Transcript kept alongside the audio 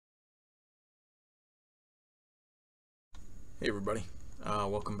Hey everybody,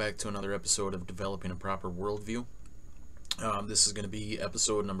 welcome back to another episode of Developing a Proper Worldview. This is going to be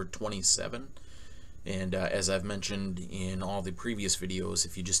episode number 27, and as I've mentioned in all the previous videos,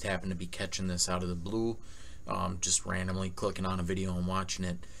 if you just happen to be catching this out of the blue, just randomly clicking on a video and watching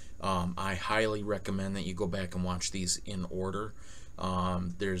it, I highly recommend that you go back and watch these in order.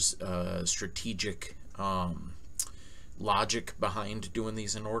 There's strategic logic behind doing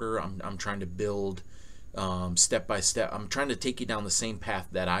these in order. I'm trying to build step by step. I'm trying to take you down the same path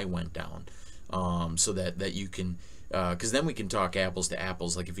that I went down, so that you can, because then we can talk apples to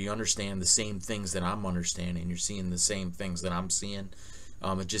apples. Like if you understand the same things that I'm understanding, you're seeing the same things that I'm seeing.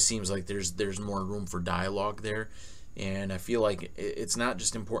 It just seems like there's more room for dialogue there, and I feel like it's not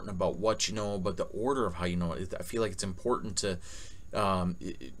just important about what you know, but the order of how you know it. I feel like it's important to,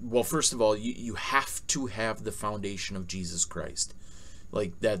 well, first of all, you have to have the foundation of Jesus Christ.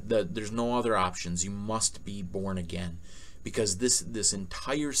 Like that there's no other options. You must be born again, because this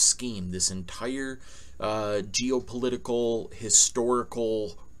entire scheme, this entire geopolitical,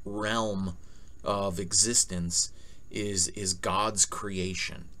 historical realm of existence is God's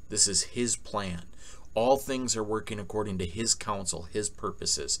creation. This is His plan. All things are working according to His counsel, His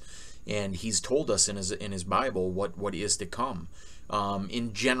purposes, and He's told us in His Bible what is to come.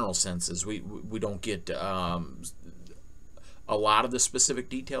 In general senses, we don't get a lot of the specific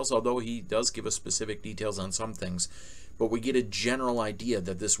details, although He does give us specific details on some things, but we get a general idea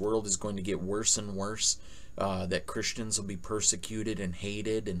that this world is going to get worse and worse, that Christians will be persecuted and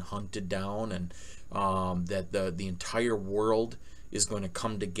hated and hunted down, and that the entire world is going to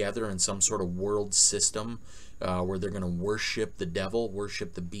come together in some sort of world system where they're going to worship the devil,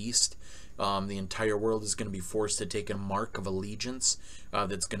 worship the beast. The entire world is going to be forced to take a mark of allegiance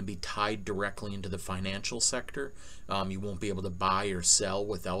that's going to be tied directly into the financial sector. You won't be able to buy or sell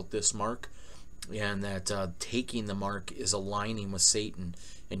without this mark, and that taking the mark is aligning with Satan,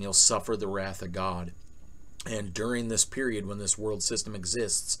 and you'll suffer the wrath of God. And during this period when this world system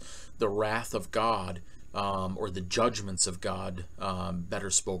exists, the wrath of God, or the judgments of God, better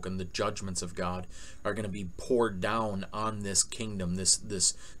spoken, the judgments of God are going to be poured down on this kingdom,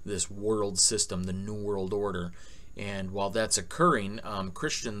 this world system, the New World Order. And while that's occurring,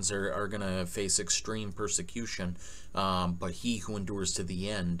 Christians are going to face extreme persecution, but he who endures to the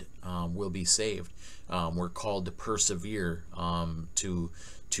end will be saved. We're called to persevere,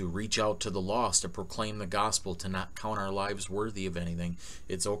 to reach out to the lost, to proclaim the gospel, to not count our lives worthy of anything.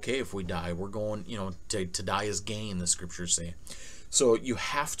 It's okay if we die. We're going, to die is gain, the scriptures say. So you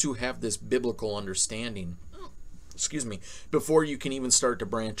have to have this biblical understanding, before you can even start to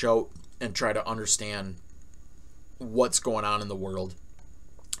branch out and try to understand what's going on in the world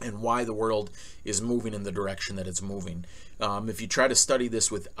and why the world is moving in the direction that it's moving. If you try to study this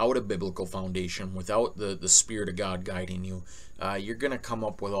without a biblical foundation, without the Spirit of God guiding you, you're going to come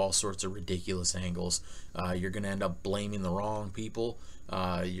up with all sorts of ridiculous angles. You're going to end up blaming the wrong people.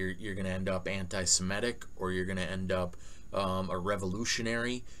 You're going to end up anti-Semitic, or you're going to end up a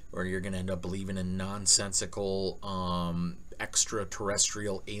revolutionary, or you're going to end up believing in nonsensical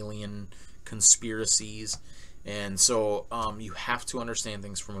extraterrestrial alien conspiracies. And so you have to understand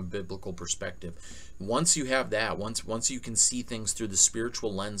things from a biblical perspective. Once you have that, once you can see things through the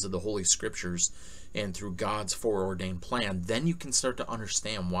spiritual lens of the Holy Scriptures and through God's foreordained plan, then you can start to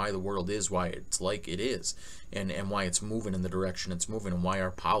understand why the world is why it's like it is, and why it's moving in the direction it's moving, and why our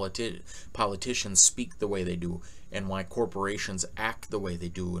politicians speak the way they do, and why corporations act the way they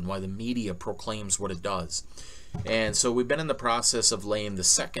do, and why the media proclaims what it does. And so we've been in the process of laying the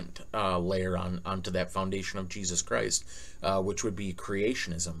second layer onto that foundation of Jesus Christ, which would be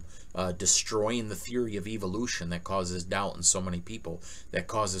creationism, destroying the theory of evolution that causes doubt in so many people, that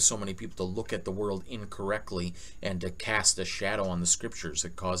causes so many people to look at the world incorrectly and to cast a shadow on the scriptures.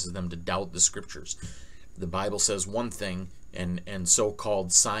 It causes them to doubt the scriptures. The Bible says one thing, and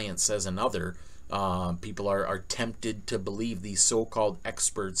so-called science says another. People are tempted to believe these so-called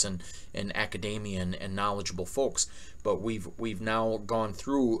experts and academia and knowledgeable folks, but we've now gone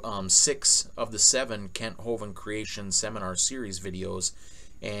through 6 of the 7 Kent Hovind Creation Seminar Series videos,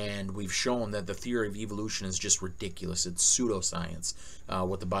 and we've shown that the theory of evolution is just ridiculous. It's pseudoscience,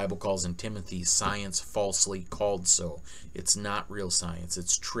 what the Bible calls in Timothy, science falsely called so. It's not real science.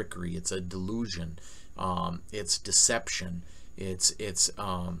 It's trickery. It's a delusion. It's deception. It's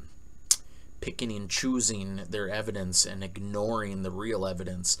picking and choosing their evidence and ignoring the real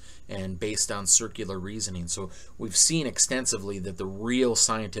evidence, and based on circular reasoning. So we've seen extensively that the real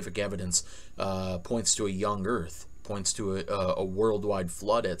scientific evidence points to a young earth, points to a worldwide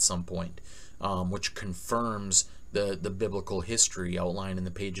flood at some point, which confirms the biblical history outlined in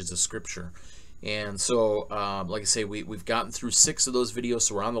the pages of Scripture. And so, like I say, we've gotten through 6 of those videos,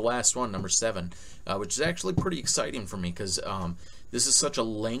 so we're on the last one, number 7, which is actually pretty exciting for me because this is such a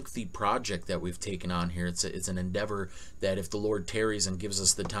lengthy project that we've taken on here. It's an endeavor that, if the Lord tarries and gives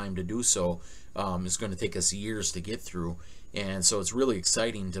us the time to do so, is going to take us years to get through. And so it's really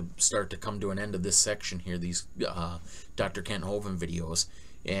exciting to start to come to an end of this section here, these Dr. Kent Hovind videos.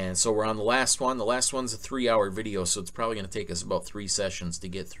 And so we're on the last one. The last one's a 3-hour video, so it's probably going to take us about 3 sessions to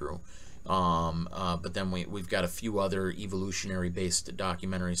get through. But then we've got a few other evolutionary-based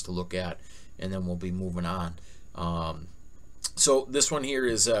documentaries to look at, and then we'll be moving on. So this one here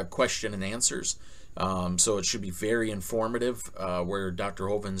is question and answers. So it should be very informative, where Dr.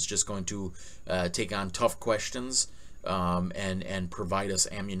 Hovind's just going to take on tough questions and provide us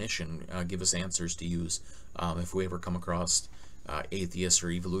ammunition, give us answers to use if we ever come across atheists or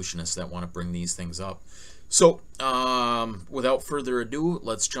evolutionists that want to bring these things up. So without further ado,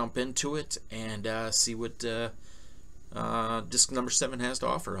 let's jump into it and see what disc number 7 has to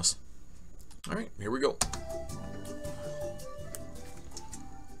offer us. All right, here we go.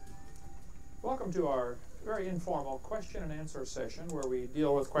 Welcome to our very informal question and answer session where we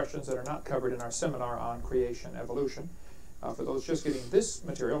deal with questions that are not covered in our seminar on creation evolution. For those just getting this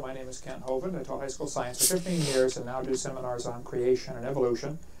material, my name is Kent Hovind. I taught high school science for 15 years and now do seminars on creation and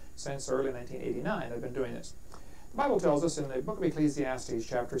evolution since early 1989. I've been doing this. The Bible tells us in the book of Ecclesiastes,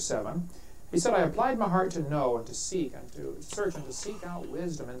 chapter 7, he said, I applied my heart to know and to seek and to search and to seek out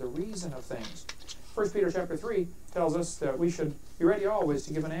wisdom and the reason of things. 1 Peter chapter 3 tells us that we should be ready always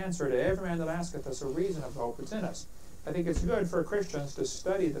to give an answer to every man that asketh us a reason of the hope that's in us. I think it's good for Christians to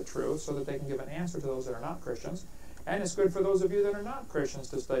study the truth so that they can give an answer to those that are not Christians. And it's good for those of you that are not Christians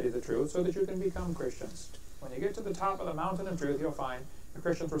to study the truth so that you can become Christians. When you get to the top of the mountain of truth, you'll find the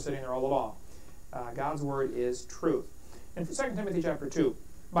Christians were sitting there all along. God's word is truth. In 2 Timothy chapter 2,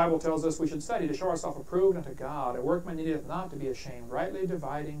 the Bible tells us we should study to show ourselves approved unto God, a workman needeth not to be ashamed, rightly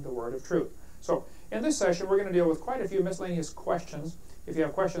dividing the word of truth. So, in this session, we're going to deal with quite a few miscellaneous questions. If you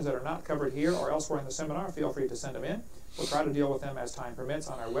have questions that are not covered here or elsewhere in the seminar, feel free to send them in. We'll try to deal with them as time permits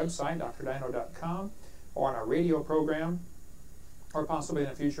on our website, drdino.com, or on our radio program, or possibly in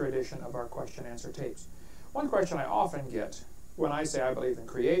a future edition of our question-answer tapes. One question I often get when I say I believe in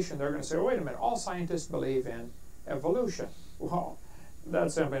creation, they're going to say, oh, wait a minute, all scientists believe in evolution. Well,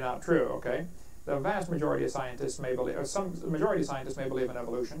 that's simply not true, okay? The vast majority of scientists may believe, or the majority of scientists may believe in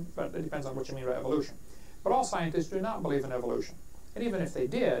evolution, but it depends on what you mean by evolution. But all scientists do not believe in evolution. And even if they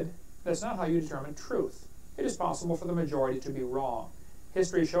did, that's not how you determine truth. It is possible for the majority to be wrong.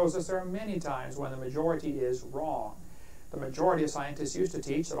 History shows us there are many times when the majority is wrong. The majority of scientists used to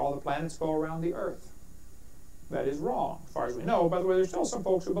teach that all the planets go around the Earth. That is wrong, as far as we know. By the way, there's still some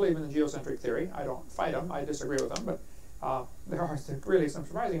folks who believe in the geocentric theory. I don't fight them. I disagree with them, but there are really some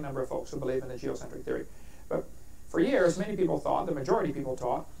surprising number of folks who believe in the geocentric theory. But for years, many people thought, the majority of people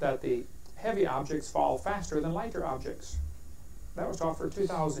taught, that the heavy objects fall faster than lighter objects. That was taught for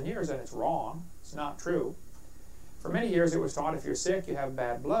 2,000 years, and it's wrong. It's not true. For many years, it was taught if you're sick, you have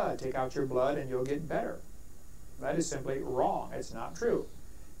bad blood. Take out your blood and you'll get better. That is simply wrong. It's not true.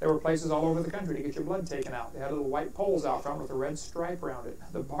 There were places all over the country to get your blood taken out. They had little white poles out front with a red stripe around it.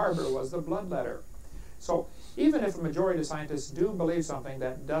 The barber was the bloodletter. So even if a majority of scientists do believe something,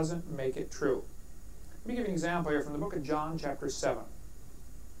 that doesn't make it true. Let me give you an example here from the book of John, chapter 7.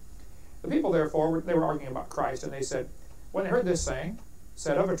 The people, therefore, they were arguing about Christ, and they said, when they heard this saying,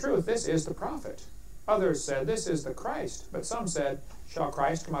 said, of a truth, this is the prophet. Others said, this is the Christ. But some said, shall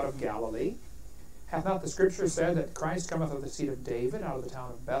Christ come out of Galilee? Hath not the Scripture said that Christ cometh of the seed of David, out of the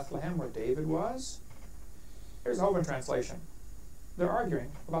town of Bethlehem, where David was? Here's the Hovind translation. They're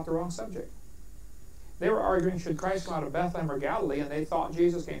arguing about the wrong subject. They were arguing, should Christ come out of Bethlehem or Galilee, and they thought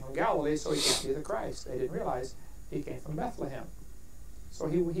Jesus came from Galilee, so he can't be the Christ. They didn't realize he came from Bethlehem. So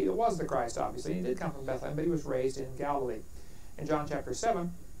he was the Christ, obviously. He did come from Bethlehem, but he was raised in Galilee. In John chapter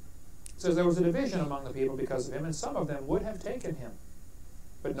 7, it says, there was a division among the people because of him, and some of them would have taken him,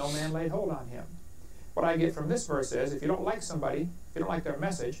 but no man laid hold on him. What I get from this verse is, if you don't like somebody, if you don't like their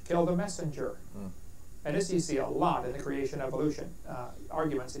message, kill the messenger. And this you see a lot in the creation evolution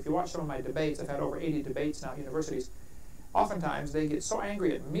arguments. If you watch some of my debates, I've had over 80 debates now at universities, oftentimes they get so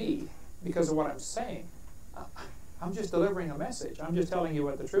angry at me because of what I'm saying. I'm just delivering a message. I'm just telling you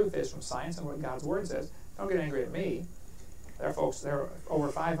what the truth is from science and what God's Word says. Don't get angry at me. There are over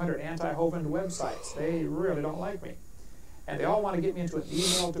 500 anti-Hovind websites. They really don't like me. And they all want to get me into an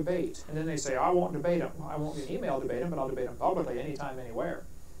email debate. And then they say, I won't debate them. I won't be an email debate them, but I'll debate them publicly anytime, anywhere.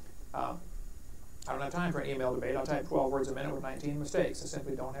 I don't have time for an email debate. I'll type 12 words a minute with 19 mistakes. I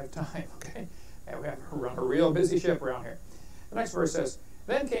simply don't have time, okay? And we have to run a real busy ship around here. The next verse says,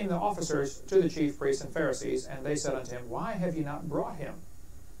 Then came the officers to the chief priests and Pharisees, and they said unto him, Why have ye not brought him?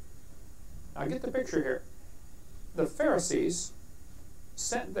 Now get the picture here. The Pharisees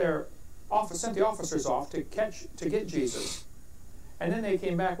sent the officers off to get Jesus, and then they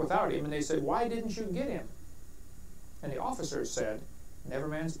came back without him, and they said, Why didn't you get him? And the officers said, Never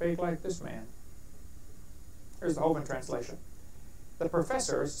man spake like this man. Here's the Hovind translation. The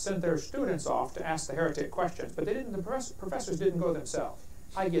professors sent their students off to ask the heretic questions, but the professors didn't go themselves.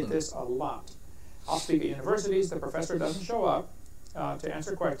 I get this a lot. I'll speak at universities. The professor doesn't show up to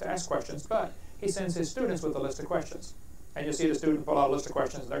ask questions, but he sends his students with a list of questions. And you see the student pull out a list of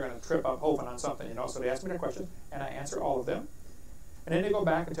questions, and they're going to trip up Hovind on something, so they ask me their questions, and I answer all of them. And then they go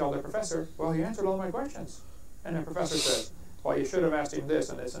back and tell their professor, Well, he answered all my questions. And the professor says, Well, you should have asked him this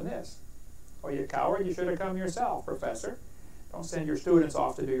and this and this. Well, you coward, you should have come yourself, professor. Don't send your students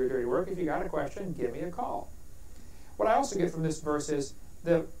off to do your dirty work. If you got a question, give me a call. What I also get from this verse is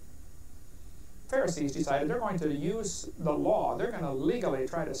the Pharisees decided they're going to use the law. They're going to legally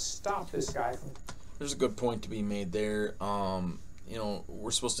try to stop this guy from... There's a good point to be made there.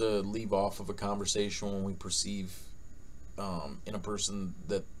 We're supposed to leave off of a conversation when we perceive in a person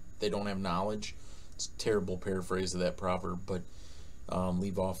that they don't have knowledge. It's a terrible paraphrase of that proverb, but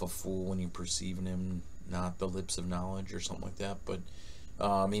leave off a fool when you perceive in him not the lips of knowledge or something like that. But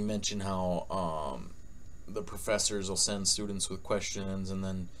he mentioned how the professors will send students with questions, and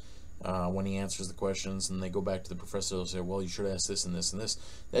then when he answers the questions and they go back to the professor, they'll say, well, you should ask this and this and this.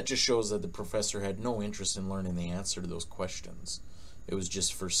 That just shows that the professor had no interest in learning the answer to those questions. It was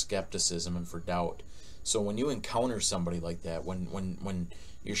just for skepticism and for doubt. So when you encounter somebody like that, when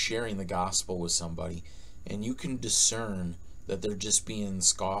you're sharing the gospel with somebody and you can discern that they're just being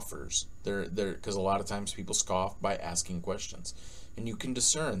scoffers, because a lot of times people scoff by asking questions, and you can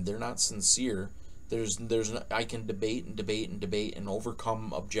discern they're not sincere. I can debate and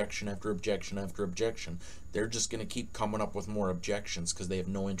overcome objection after objection after objection. They're just going to keep coming up with more objections because they have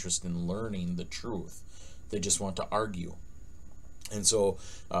no interest in learning the truth. They just want to argue. And so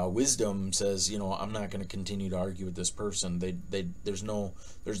wisdom says, I'm not going to continue to argue with this person. There's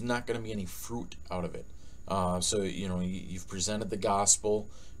not going to be any fruit out of it. So you've presented the gospel,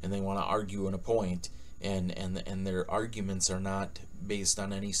 and they want to argue in a point, and their arguments are not based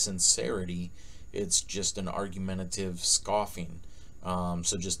on any sincerity. It's just an argumentative scoffing.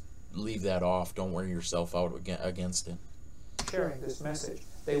 So just leave that off. Don't wear yourself out against it. Sharing this message,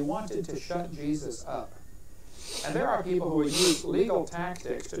 they wanted to shut Jesus up. And there are people who use legal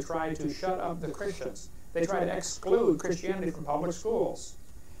tactics to try to shut up the Christians. They try to exclude Christianity from public schools.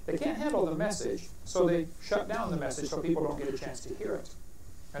 They can't handle the message, so they shut down the message so people don't get a chance to hear it.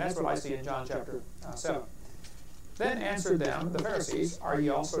 And that's what I see in John chapter 7. Then answered them, the Pharisees, Are ye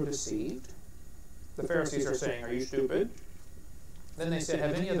also deceived? The Pharisees are saying, Are you stupid? Then they said,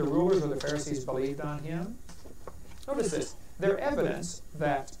 Have any of the rulers of the Pharisees believed on him? Notice this. Their evidence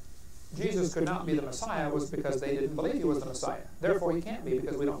that Jesus could not be the Messiah was because they didn't believe he was the Messiah. Therefore, he can't be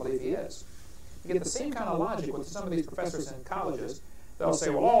because we don't believe he is. You get the same kind of logic with some of these professors in colleges. They'll say,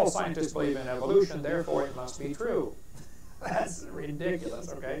 well, all scientists believe in evolution, therefore it must be true. That's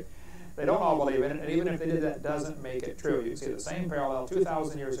ridiculous, okay? They don't all believe in it, and even if they did, that doesn't make it true. You can see the same parallel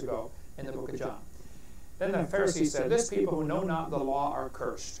 2,000 years ago in the book of John. Then the Pharisees said, This people who know not the law are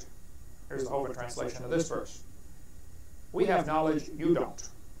cursed. Here's the Hovind translation of this verse. We have knowledge, you don't.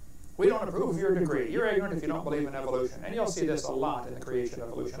 We don't approve of your degree. You're ignorant if you don't believe in evolution. And you'll see this a lot in the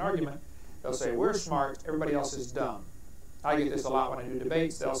creation-evolution argument. They'll say, we're smart, everybody else is dumb. I get this a lot when I do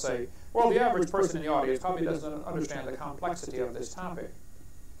debates. They'll say, well, the average person in the audience probably doesn't understand the complexity of this topic.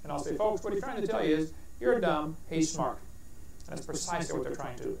 And I'll say, folks, what he's trying to tell you is, you're dumb, he's smart. And that's precisely what they're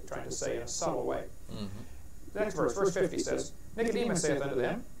trying to say in a subtle way. Mm-hmm. The next verse, verse 50 says, Nicodemus saith unto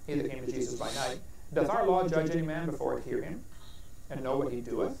them, he that came to Jesus by night, Doth our law judge any man before it hear him, and know what he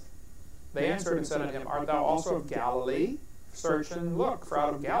doeth? They answered and said unto him, Art thou also of Galilee? Search and look, for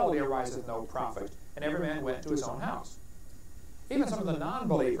out of Galilee ariseth no prophet. And every man went to his own house. Even some of the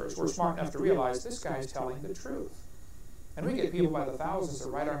non-believers were smart enough to realize this guy is telling the truth. And we get people by the thousands that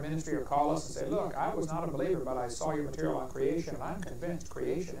write our ministry or call us and say, look, I was not a believer, but I saw your material on creation, and I'm convinced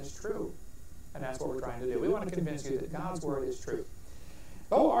creation is true. And that's what we're trying to do. We want to convince you that God's word is true.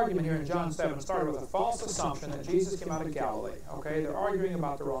 The whole argument here in John 7 started with a false assumption that Jesus came out of Galilee. Okay, they're arguing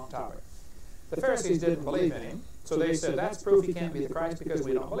about the wrong topic. The Pharisees didn't believe in him, so they said, that's proof he can't be the Christ because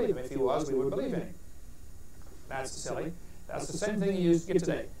we don't believe him. If he was, we would believe in him. That's silly. That's the same thing you get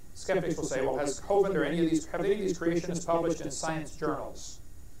today. Skeptics will say, well, have any of these creationists published in science journals?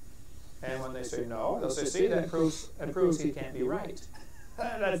 And when they say no, they'll say, see, that proves he can't be right.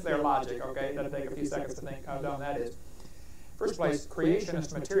 That's their logic, okay? That'll take a few seconds to think how dumb that is. First place,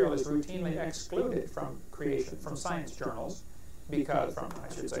 creationist material is routinely excluded from science journals,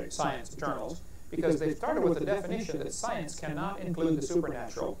 science journals, because they started with the definition that science cannot include the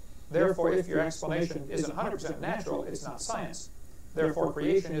supernatural. Therefore, if your explanation isn't 100% natural, it's not science. Therefore,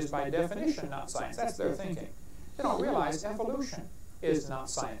 creation is by definition not science. That's their thinking. They don't realize evolution is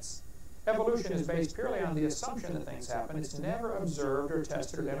not science. Evolution is based purely on the assumption that things happen. It's never observed or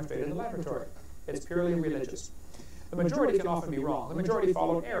tested or demonstrated in the laboratory. It's purely religious. The majority can often be wrong. The majority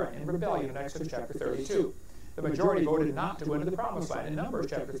followed Aaron in rebellion in Exodus chapter 32. The majority voted not to go into the promised land in Numbers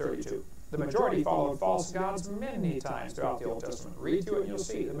chapter 32. The majority followed false gods many times throughout the Old Testament. Read through it and you'll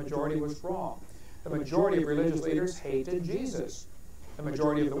see the majority was wrong. The majority of religious leaders hated Jesus. The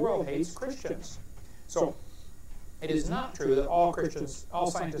majority of the world hates Christians. So it is not true that all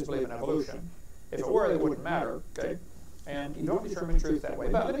scientists believe in evolution. If it were, it wouldn't matter, okay? And you don't determine truth that way.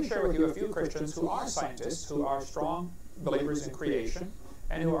 But let me share with you a few Christians who are scientists, who are strong believers in creation,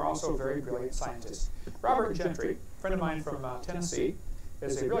 and who are also very brilliant scientists. Robert Gentry, a friend of mine from Tennessee,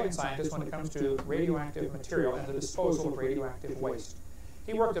 is a brilliant scientist when it comes to radioactive material and the disposal of radioactive waste.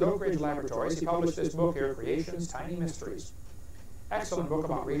 He worked at Oak Ridge Laboratories. He published this book here, Creation's Tiny Mysteries. Excellent book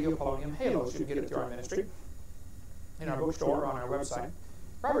about radiopolonium halos. You can get it through our ministry, in our bookstore, or on our website.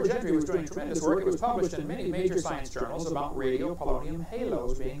 Robert Gentry was doing tremendous work. It was published in many major science journals about radiopolonium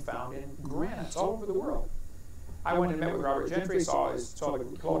halos being found in granites all over the world. I went and met with Robert Gentry, saw the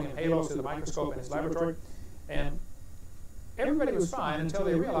polonium halos through the microscope in his laboratory, and everybody was fine until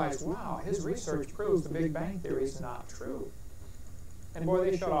they realized, wow, his research proves the Big Bang Theory is not true. And boy,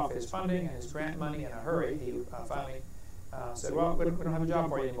 they shut off his funding and his grant money in a hurry. He finally said, well, we don't have a job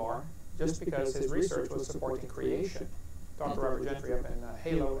for you anymore, just because his research was supporting creation. Dr. Robert Gentry up in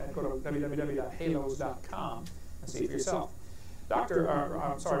Halo, and go to www.halos.com and see for yourself. Roger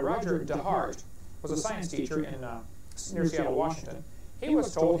DeHart was a science teacher near Seattle, Washington. He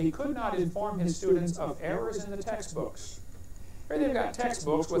was told he could not inform his students of errors in the textbooks. Here they've got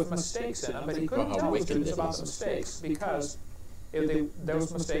textbooks with mistakes in them, but he couldn't tell the students about the mistakes because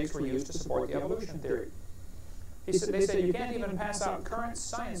those mistakes were used to support the evolution theory. They said you can't even pass out current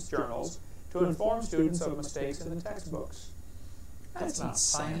science journals to inform students of mistakes in the textbooks. That's not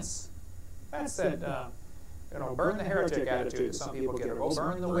science. That's that, burn the heretic attitude that some people get, or go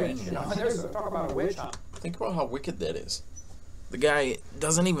burn the witch. Talk about a witch hunt. Think about how wicked that is. The guy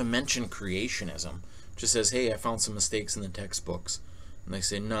doesn't even mention creationism. Just says, hey, I found some mistakes in the textbooks. And they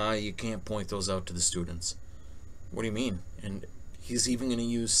say, nah, you can't point those out to the students. What do you mean? And he's even going to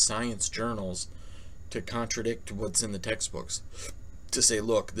use science journals to contradict what's in the textbooks. To say,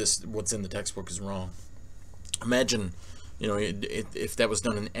 look, what's in the textbook is wrong. Imagine, if that was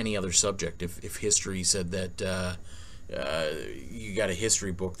done in any other subject. If history said that you got a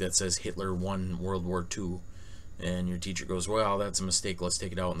history book that says Hitler won World War II, and your teacher goes, well, that's a mistake, let's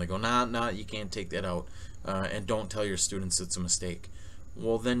take it out. And they go, nah, you can't take that out. And don't tell your students it's a mistake.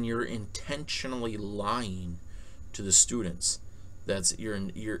 Well, then you're intentionally lying to the students.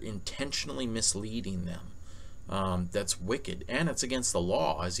 You're intentionally misleading them. That's wicked, and it's against the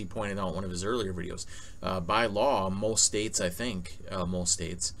law, as he pointed out in one of his earlier videos. By law, most states, I think,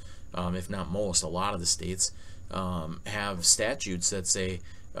 if not most, a lot of the states have statutes that say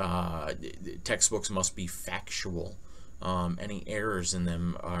textbooks must be factual. Any errors in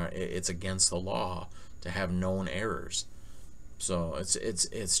them, it's against the law to have known errors. So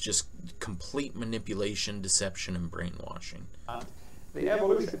it's just complete manipulation, deception, and brainwashing. The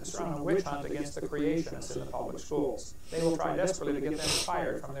evolutionists run a witch hunt against the creationists in the public schools. They will try desperately to get them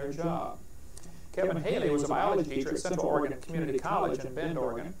fired from their job. Kevin Haley was a biology teacher at Central Oregon Community College in Bend,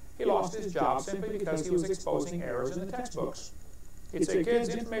 Oregon. He lost his job simply because he was exposing errors in the textbooks. He'd say, kids,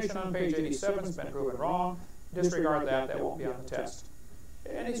 information on page 87 has been proven wrong. Disregard that, that won't be on the test.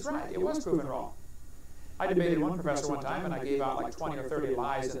 And he's right, it was proven wrong. I debated one professor one time, and I gave out like 20 or 30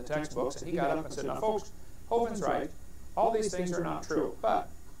 lies in the textbooks, and he got up and said, now folks, Hovind's right. All these things are not true. But,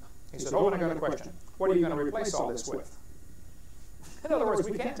 he said, Hovind, I got a question. What are you going to replace all this with? In other words,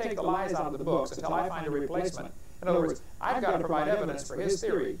 we can't take the lies out of the books until I find a replacement. In other words, I've got to provide evidence for his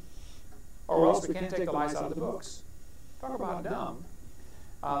theory, or else we can't take the lies out of the books. Talk about dumb.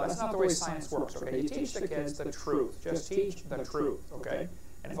 That's not the way science works, okay? You teach the kids the truth. Just teach the truth, okay?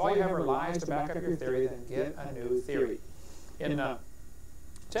 And if all you have are lies to back up your theory, then get a new theory. In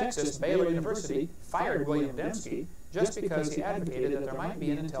Texas, Baylor University fired William Dembski just because he advocated that there might be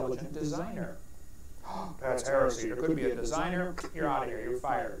an intelligent designer. That's heresy. There could be a designer. You're out of here. You're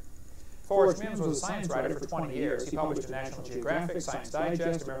fired. Forrest Mims was a science writer for 20 years. He published in National Geographic, Science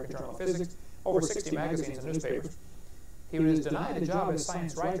Digest, American Journal of Physics, over 60 magazines and newspapers. He was denied a job as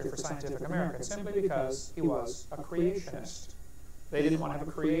science writer for Scientific American simply because he was a creationist. They didn't want to have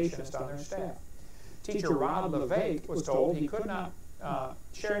a creationist on their staff. Teacher Rod LeVake was told he could not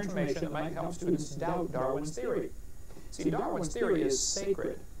share information that might help students doubt Darwin's theory. See, Darwin's theory is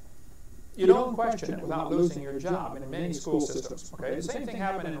sacred. You don't question it without losing your job in many school systems. Okay? The same thing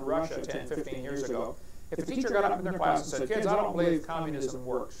happened in Russia 10, 15 years ago. If a teacher got up in their class and said, "Kids, I don't believe communism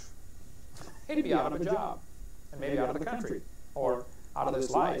works," he'd be out of a job, and maybe out of the country, or out of this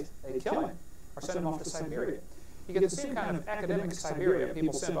life. They'd kill him, or send him off to Siberia. You get the same kind of academic Siberia,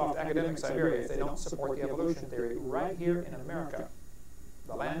 people sent off to academic Siberia if they don't support the evolution theory, right here in America,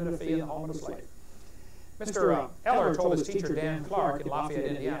 the land of the free and the home of the slave. Mr. Eller told his teacher, Dan Clark, in Lafayette,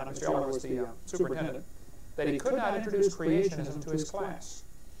 Indiana, Mr. Eller was the superintendent, that he could not introduce creationism to his class.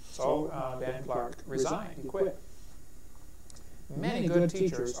 So Dan Clark resigned. He quit. Many good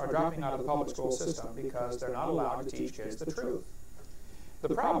teachers are dropping out of the public school system because they're not allowed to teach kids the truth. The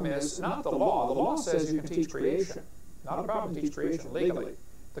problem is not the law. The law says you can teach creation. Not a problem to teach creation legally.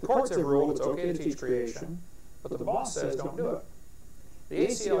 The courts have ruled it's okay to teach creation, but the boss says don't do it. The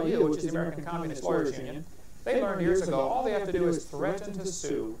ACLU, which is the American Communist Lawyers Union, they learned years ago all they have to do is threaten to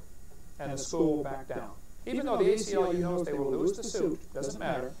sue, and the school will back down. Even though the ACLU knows they will lose the suit, doesn't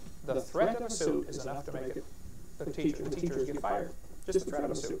matter, the threat of a suit is enough to make it the teachers get fired. Just the threat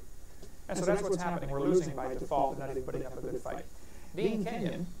of a suit. And so that's what's happening. We're losing by default and not even putting up a good fight. Dean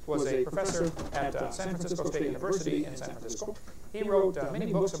Kenyon was a professor at San Francisco State University in San Francisco. He wrote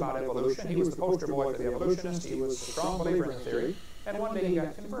many books about evolution. He was the poster boy for the evolutionist. He was a strong believer in the theory. And one day he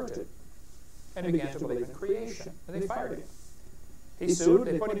got converted and began to believe in creation. And they fired him. He sued.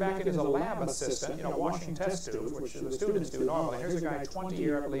 They put him back in as a lab assistant, you know, washing test tubes, which the students do normally. Here's a guy,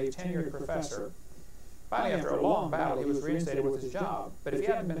 20-year, I believe, tenured professor. Finally, after a long battle, he was reinstated with his job. But if he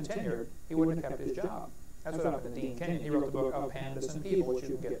hadn't been tenured, he wouldn't have kept his job. That's what happened to Dean Kenyon. He wrote the book Of Pandas and People, which you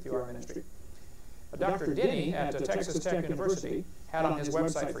can get through our ministry. Dr. Denny at Texas Tech University had on his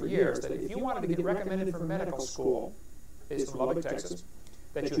website for years that if you wanted to get recommended for medical school, he's from Lubbock, Texas,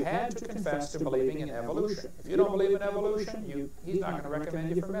 that you had to confess to believing in evolution. If you don't believe in evolution, he's not going to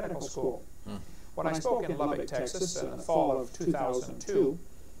recommend you for medical school. When I spoke in Lubbock, Texas in the fall of 2002,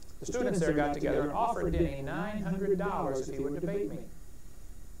 the students there got together and offered Denny $900 if he would debate me.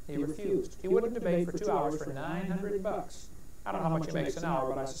 He refused. He wouldn't debate for 2 hours for $900. I don't know how much he makes an hour,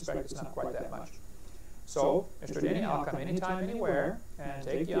 but I suspect it's not quite that much. So, Mr. Denny, I'll come anytime, anywhere, and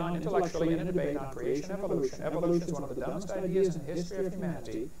take you on intellectually in a debate on creation evolution. Evolution is one of the dumbest ideas in the history of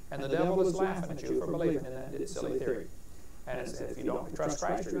humanity, and the devil is laughing at you for believing in that silly theory. And if you don't trust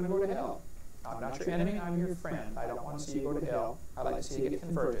Christ, you're going to go to hell. I'm not your enemy, I'm your friend. I don't want to see you go to hell. I'd like to see you get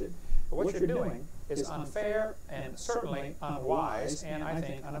converted. But what you're doing is unfair and certainly unwise, and I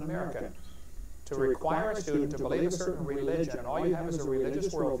think un-American. To require a student to believe a certain religion, and all you have is a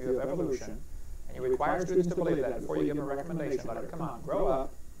religious worldview of evolution, and you require students to believe that before you give them a recommendation letter. Come on, grow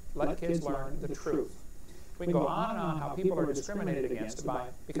up, let kids learn the truth. We can go on and on how people are discriminated against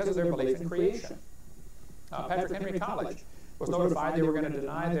because of their belief in creation. Patrick Henry College was notified they were going to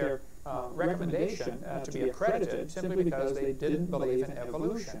deny their recommendation to be accredited simply because they didn't believe in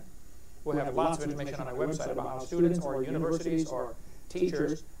evolution. We'll have lots of information on our website about how students or universities or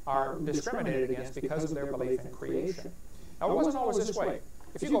teachers are discriminated against because of their belief in creation. Now, it wasn't always this way.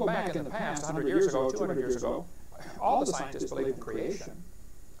 If you go back in the past, 100 years ago, 200 years ago, all the scientists believed in creation.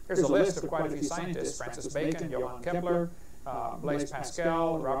 Here's a list of quite a few scientists: Francis Bacon, Johann Kepler, Blaise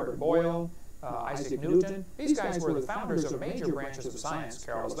Pascal, Robert Boyle, Isaac Newton. These guys were the founders of major branches of science,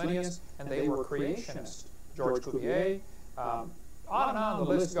 Carolus Linnaeus, and they were creationists. George Cuvier, on and on the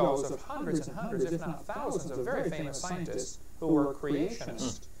list goes of hundreds and hundreds, if not thousands, of very famous scientists who were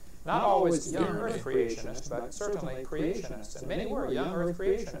creationists. Not always young earth creationists, but certainly creationists. And many were young earth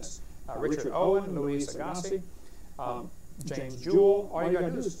creationists. Richard Owen, Louis Agassiz, James Joule. All you got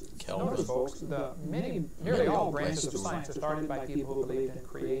to do is notice, folks, nearly all branches of science are started by people who believed in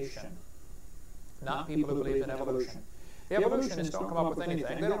creation, not people who believed in evolution. The evolutionists don't come up with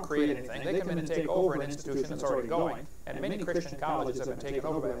anything. They don't create anything. They come in and take over an institution that's already going. And many Christian colleges have been taken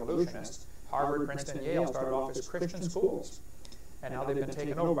over by evolutionists. Harvard, Princeton, Yale started off as Christian schools. And now they've been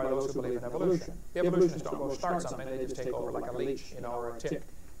taken over by those who believe in evolution. The evolutionists don't go start something. They just take over like a leech, or a tick,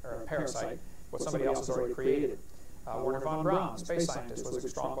 or a parasite, what somebody else has already created. Wernher von Braun, space scientist, was a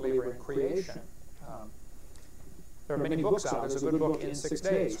strong believer in creation. There are many books out. There's a good book, In 6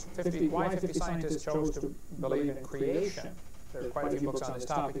 Days. Why 50 scientists chose to believe in creation. There are quite a few books on this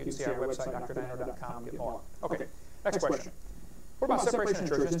topic. You can see our website, drdiner.com, and get more. Okay, next question. What about separation of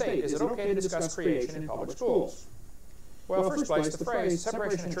church and state? Is it okay to discuss creation in public schools? Well, first place, the phrase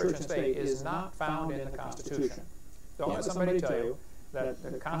separation of church and state is not found in the Constitution. Don't let somebody tell you that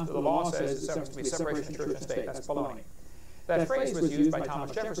the law says it's to be separation of church and state. That's baloney. That phrase was used by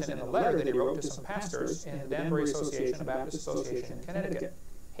Thomas Jefferson in a letter that he wrote to some pastors in the Danbury Association, a Baptist association in Connecticut.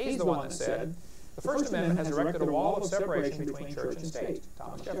 He's the one that said, the First Amendment has erected a wall of separation between church and state.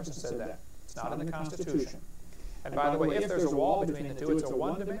 Thomas Jefferson said that. It's not in the Constitution. And by the way, if there's a wall between the two, it's a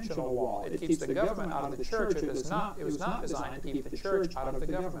one-dimensional wall. It keeps the government out of the church. It was not designed to keep the church out of the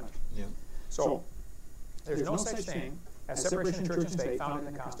government. Yeah. So there's no such thing as separation of church and state found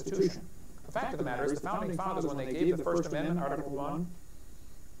in the Constitution. The fact of the matter is, the Founding Fathers, when they gave the First Amendment, Article 1,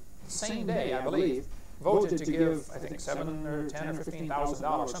 the same day, I believe, voted to give, I think, $7 or $10 or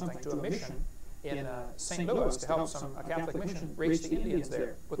 $15,000 something to a mission in St. Louis to help a Catholic mission reach the Indians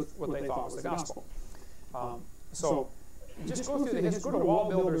there with what they thought was the gospel. So just go through go to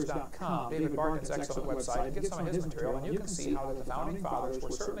wallbuilders.com, David Barton's excellent website, and get some of his material, and you can see how that the Founding Fathers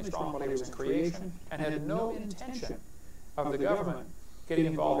were certainly strong believers in creation and had no intention of the government getting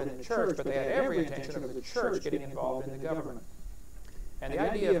involved in the church, but they had every intention of the church getting involved in the government. And the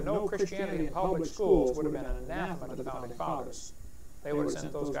idea of no Christianity in public schools would have been an anathema to the Founding Fathers. They would have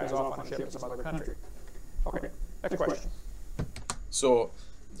sent those guys off on a ship to some other country. Okay, next question. So,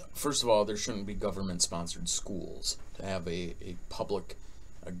 first of all, there shouldn't be government-sponsored schools. To have a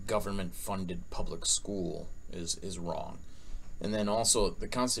government-funded public school is wrong. And then also, the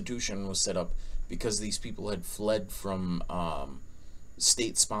Constitution was set up because these people had fled from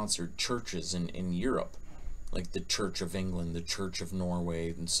state-sponsored churches in Europe, like the Church of England, the Church of Norway,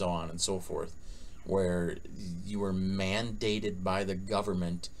 and so on and so forth, where you were mandated by the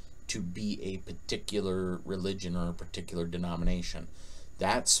government to be a particular religion or a particular denomination.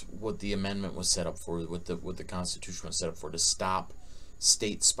 That's what the amendment was set up for, what the Constitution was set up for, to stop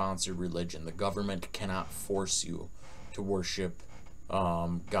state-sponsored religion. The government cannot force you to worship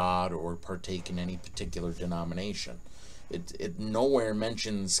God or partake in any particular denomination. It nowhere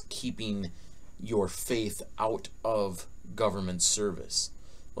mentions keeping your faith out of government service.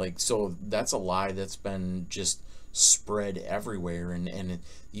 So that's a lie that's been just spread everywhere, and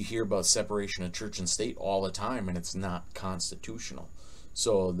you hear about separation of church and state all the time, and it's not constitutional.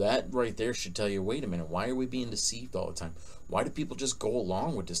 So that right there should tell you, wait a minute, why are we being deceived all the time? Why do people just go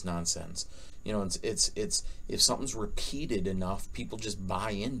along with this nonsense? It's if something's repeated enough, people just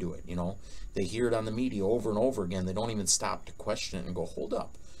buy into it. They hear it on the media over and over again. They don't even stop to question it and go, hold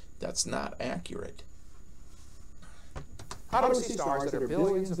up, that's not accurate. How do we see stars that are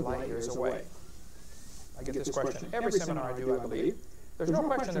billions of light years away? I get this question every seminar I do, I believe. There's no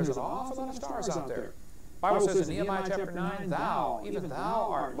question there's an awful lot of stars out there. The Bible says in Nehemiah chapter 9, Thou, even Thou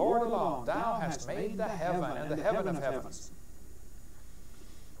art Lord alone. Thou hast made the heaven and the heaven of heavens.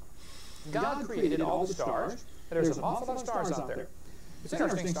 God created all the stars, and there's an awful lot of stars out there. It's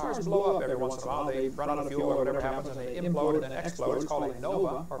interesting, stars blow up every once in a while. They run out of fuel or whatever happens, and they implode and then explode. It's called a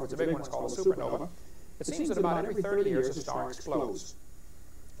nova, or if it's a big one, it's called a supernova. It seems that about every 30 years a star explodes.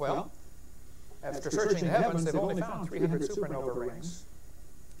 Well, after searching the heavens, they've only found 300 supernova rings.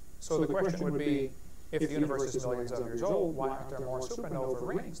 So the question would be, if the universe is millions of years old, why aren't there more supernova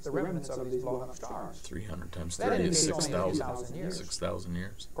rings, the remnants of these blown up stars? 300 times 30 is 6,000 years. 6,000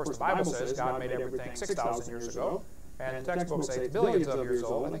 years. Of course, the Bible says God made everything 6,000 years ago, and the textbooks say it's billions of years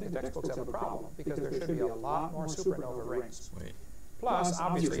old. I think the textbooks have a problem, because there should be a lot more supernova rings. Wait. Plus,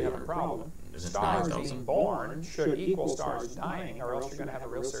 obviously, you have a problem. Stars being born should equal stars dying, or else you're going to have a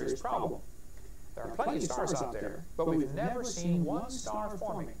real serious problem. There are plenty of stars out there, but we've never seen one star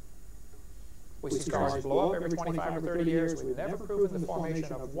forming. We see stars blow up every 25 or 30 years. We've never proven the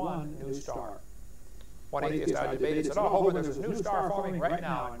formation of one new star. One atheist I debated said, oh, there's a new star forming right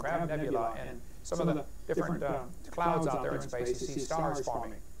now in Crab Nebula, and some of the different clouds out there in space, you see stars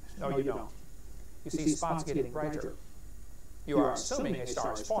forming. No, you don't. You see spots getting brighter. You are assuming a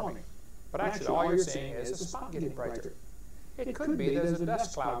star is forming, but actually all you're seeing is a spot getting brighter. It could be there's a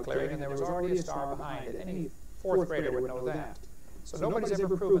dust cloud clearing and there was already a star behind it. Any fourth grader would know that. So nobody's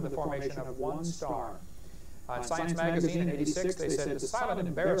ever proven the formation of one star. In Science Magazine in '86, they said the silent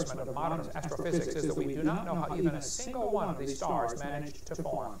embarrassment of modern astrophysics is that we do not know how even a single one of these stars managed to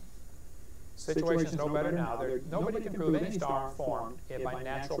form. The situation is no better now. Nobody can prove any star formed by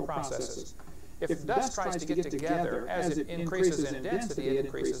natural processes. If dust tries to get together, as it increases in density, it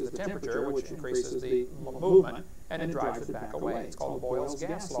increases the temperature, which increases the movement, and it drives it back away. It's called Boyle's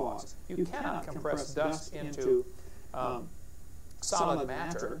gas laws. You cannot compress dust into solid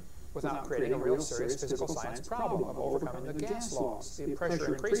matter without creating a real serious physical science problem of overcoming the gas laws. The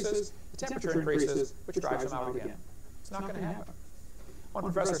pressure increases, the temperature increases, which drives them out again. It's not going to happen. One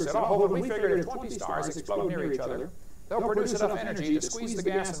professor said, oh, when we figured if 20 stars explode near each other, they'll produce enough energy to squeeze the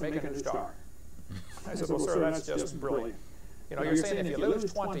gas and make a new star. I said, well, sir, that's just brilliant. You're saying if you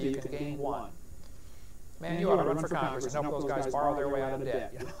lose 20, you can gain 1. Man, you ought to run for Congress and help those guys borrow their way out of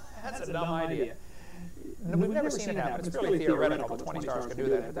debt. You know, that's a dumb idea. No, we've never seen it happen. It's really theoretical that 20 stars can do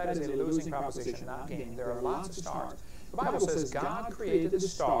that, but that is a losing proposition, not gaining. There are lots of stars. The Bible says God created the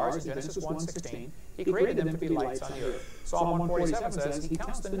stars in Genesis 1:16. He created them to be lights on the earth. Psalm 147 says He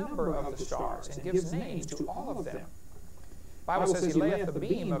counts the number of the stars and gives names to all of them. The Bible says He layeth the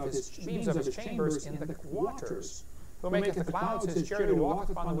beams of His chambers in the waters, who maketh the clouds His chariot, who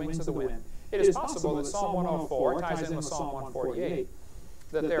walketh upon the wings of the wind. It is possible that Psalm 104 ties in with Psalm 148,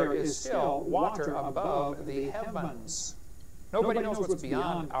 that there is still water above the heavens. Nobody knows what's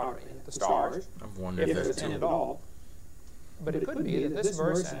beyond the stars, if there's an end at all. But it could be that this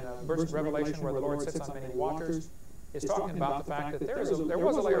verse and a verse of Revelation where the Lord sits on many waters is talking about the fact that there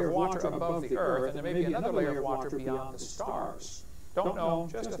was a layer of water above the earth, and there may be another layer of water beyond the stars. Don't know,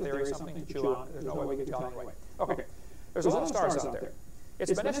 just a theory, something to chew on. There's no way we can tell anyway. Okay, there's a lot of stars out there.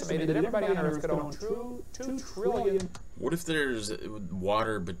 It's been estimated that everybody on Earth could own 2 trillion... What if there's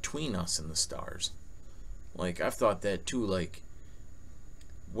water between us and the stars? Like, I've thought that too, like,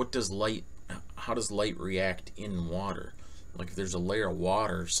 how does light react in water? Like, if there's a layer of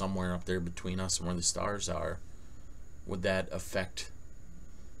water somewhere up there between us and where the stars are, would that affect...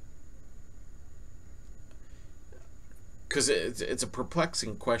 Because it's a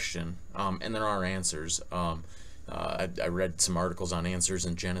perplexing question, and there are answers. I read some articles on Answers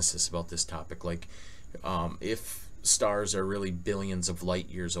in Genesis about this topic. Like, if stars are really billions of light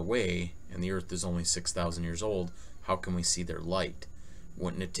years away, and the Earth is only 6,000 years old, how can we see their light?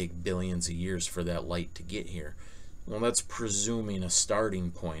 Wouldn't it take billions of years for that light to get here? Well, that's presuming a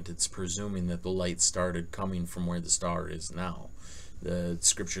starting point. It's presuming that the light started coming from where the star is now. The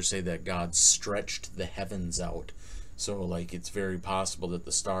scriptures say that God stretched the heavens out. So, like, it's very possible that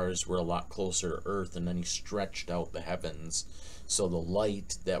the stars were a lot closer to Earth, and then He stretched out the heavens. So the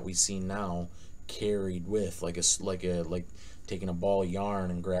light that we see now carried with, like taking a ball of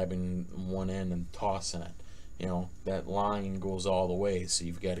yarn and grabbing one end and tossing it. You know, that line goes all the way. So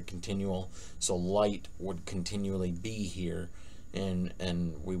you've got a continual, so light would continually be here, and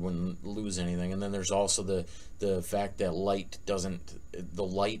we wouldn't lose anything. And then there's also the fact that light doesn't,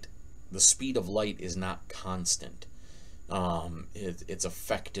 the speed of light is not constant. It's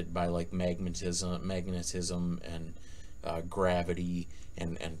affected by, like, magnetism and gravity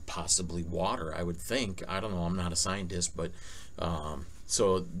and possibly water, I would think. I don't know, I'm not a scientist, but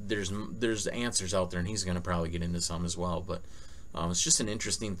so there's answers out there, and he's going to probably get into some as well. But it's just an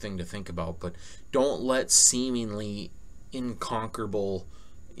interesting thing to think about. But don't let seemingly inconquerable,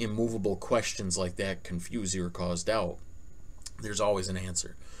 immovable questions like that confuse you or cause doubt. There's always an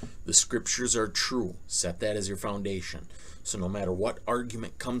answer. The scriptures are true. Set that as your foundation. So no matter what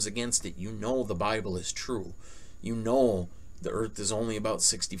argument comes against it, you know the Bible is true. You know the earth is only about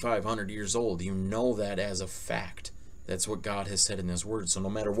 6,500 years old. You know that as a fact. That's what God has said in His Word. So no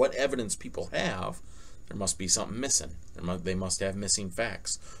matter what evidence people have, there must be something missing. They must have missing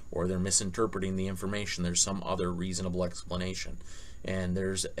facts, or they're misinterpreting the information. There's some other reasonable explanation. And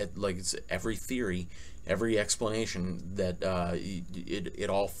there's, like, it's every theory, every explanation that it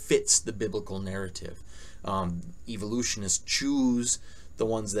all fits the biblical narrative. Evolutionists choose the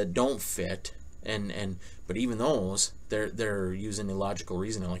ones that don't fit, but even those, they're using illogical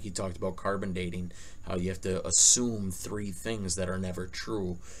reasoning. Like he talked about carbon dating, how you have to assume 3 things that are never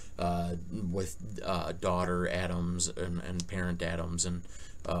true with daughter atoms and parent atoms and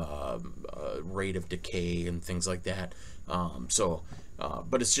rate of decay and things like that.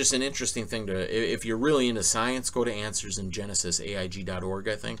 But it's just an interesting thing if you're really into science, go to Answers in Genesis, AIG.org,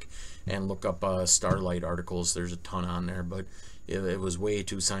 I think, and look up starlight articles. There's a ton on there, but it was way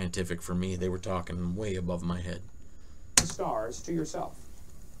too scientific for me. They were talking way above my head. Stars to yourself.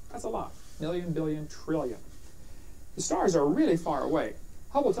 That's a lot. Million, billion, trillion. The stars are really far away.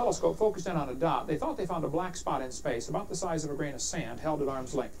 Hubble telescope focused in on a dot. They thought they found a black spot in space about the size of a grain of sand held at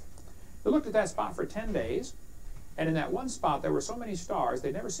arm's length. They looked at that spot for 10 days, and in that one spot there were so many stars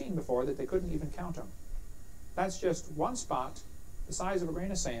they'd never seen before that they couldn't even count them. That's just one spot, the size of a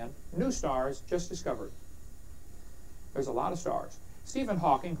grain of sand, new stars just discovered. There's a lot of stars. Stephen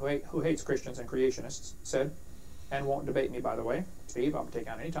Hawking, who hates Christians and creationists, said, and won't debate me, by the way, Steve, I'll take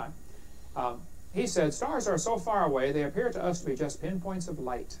on any time, he said, stars are so far away they appear to us to be just pinpoints of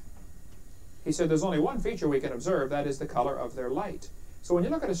light. He said there's only one feature we can observe, that is the color of their light. So when you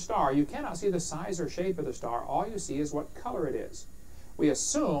look at a star, you cannot see the size or shape of the star. All you see is what color it is. We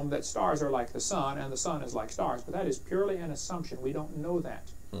assume that stars are like the sun and the sun is like stars, but that is purely an assumption. We don't know that.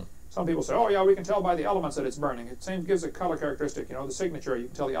 Some people say, oh yeah, we can tell by the elements that it's burning. It gives a color characteristic, the signature, you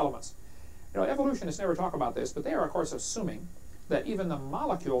can tell the elements. Evolutionists never talk about this, but they are, of course, assuming that even the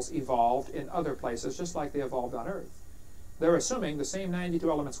molecules evolved in other places just like they evolved on Earth. They're assuming the same 92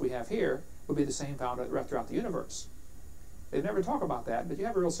 elements we have here will be the same found throughout the universe. They never talk about that, but you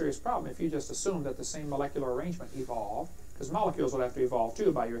have a real serious problem if you just assume that the same molecular arrangement evolved, because molecules will have to evolve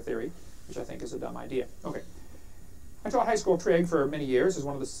too by your theory, which I think is a dumb idea. Okay. I taught high school trig for many years as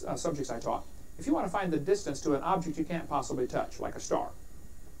one of the subjects I taught. If you want to find the distance to an object you can't possibly touch, like a star,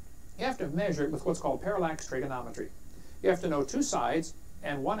 you have to measure it with what's called parallax trigonometry. You have to know two sides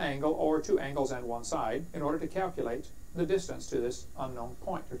and one angle, or two angles and one side, in order to calculate the distance to this unknown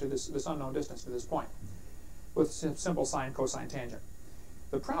point, or to this unknown distance to this point, with simple sine, cosine, tangent.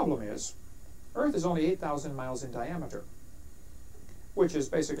 The problem is, Earth is only 8,000 miles in diameter, which is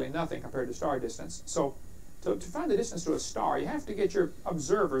basically nothing compared to star distance. So to find the distance to a star, you have to get your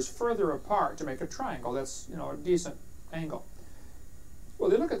observers further apart to make a triangle. That's, you know, a decent angle. Well,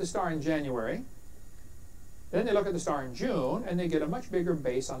 they look at the star in January, then they look at the star in June, and they get a much bigger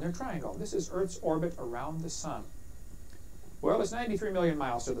base on their triangle. This is Earth's orbit around the sun. Well, it's 93 million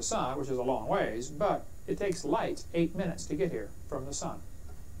miles to the sun, which is a long ways, but it takes light 8 minutes to get here from the sun.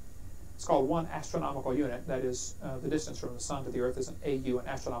 It's called 1 astronomical unit. That is, the distance from the sun to the Earth is an AU, an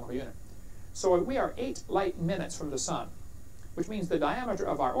astronomical unit. So we are 8 light minutes from the sun, which means the diameter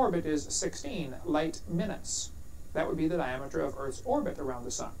of our orbit is 16 light minutes. That would be the diameter of Earth's orbit around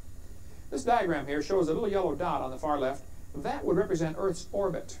the sun. This diagram here shows a little yellow dot on the far left. That would represent Earth's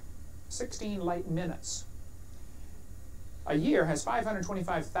orbit, 16 light minutes. A year has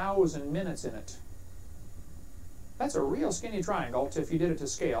 525,000 minutes in it. That's a real skinny triangle if you did it to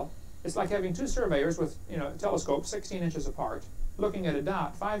scale. It's like having two surveyors with, you know, telescopes 16 inches apart, looking at a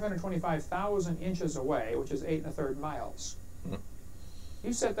dot 525,000 inches away, which is 8 1/3 miles.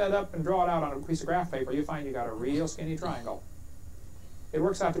 You set that up and draw it out on a piece of graph paper, you find you got a real skinny triangle. It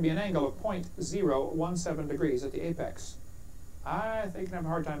works out to be an angle of 0.017 degrees at the apex. I think you can have a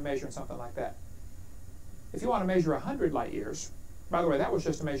hard time measuring something like that. If you want to measure 100 light years, by the way, that was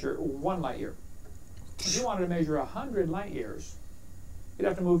just to measure 1 light year. If you wanted to measure 100 light years, you'd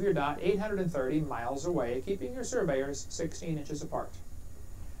have to move your dot 830 miles away, keeping your surveyors 16 inches apart.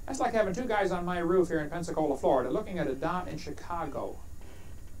 That's like having two guys on my roof here in Pensacola, Florida, looking at a dot in Chicago.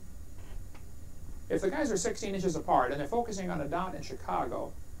 If the guys are 16 inches apart and they're focusing on a dot in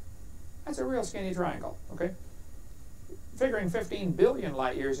Chicago, that's a real skinny triangle, okay? Figuring 15 billion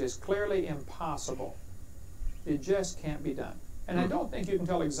light years is clearly impossible. It just can't be done. And I don't think you can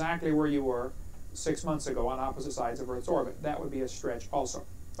tell exactly where you were 6 months ago on opposite sides of Earth's orbit. That would be a stretch also.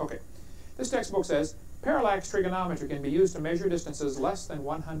 Okay, this textbook says, parallax trigonometry can be used to measure distances less than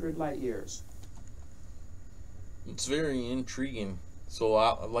 100 light years. It's very intriguing. So,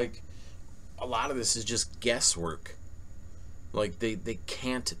 like, a lot of this is just guesswork. Like, they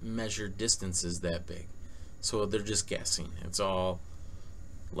can't measure distances that big. So they're just guessing. It's all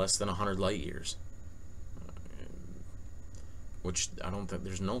less than 100 light years. Which I don't think,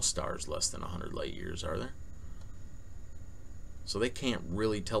 there's no stars less than 100 light years, are there? So they can't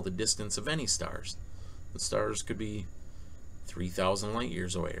really tell the distance of any stars. The stars could be 3,000 light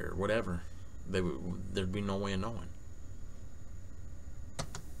years away or whatever. There'd be no way of knowing.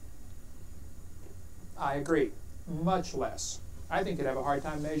 I agree. Much less. I think you'd have a hard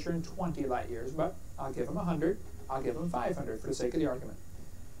time measuring 20 light years, but I'll give them 100. I'll give them 500 for the sake of the argument.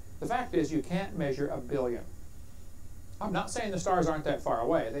 The fact is you can't measure a billion. I'm not saying the stars aren't that far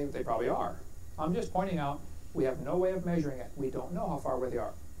away. They probably are. I'm just pointing out we have no way of measuring it. We don't know how far away they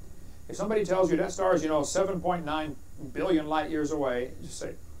are. If somebody tells you that star is, 7.9 billion light years away, just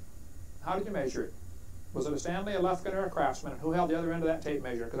say, how did you measure it? Was it a Stanley, a Lufkin, or a Craftsman? Who held the other end of that tape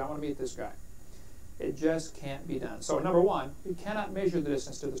measure? Because I want to meet this guy. It just can't be done. So number one, you cannot measure the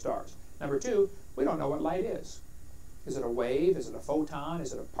distance to the stars. Number two, we don't know what light is. Is it a wave? Is it a photon?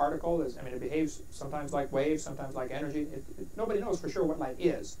 Is it a particle? It behaves sometimes like waves, sometimes like energy. Nobody knows for sure what light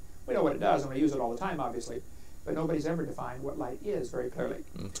is. We know what it does, and we use it all the time, obviously, but nobody's ever defined what light is very clearly.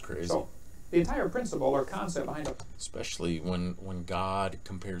 That's crazy. So the entire principle or concept behind it, especially when God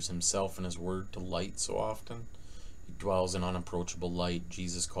compares himself and his word to light so often. He dwells in unapproachable light.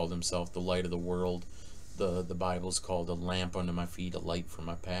 Jesus called himself the light of the world. The Bible's called a lamp unto my feet, a light for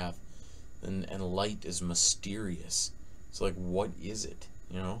my path. And light is mysterious. It's like, what is it?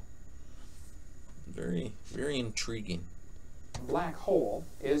 Very, very intriguing. Black hole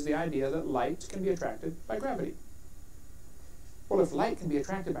is the idea that light can be attracted by gravity. Well, if light can be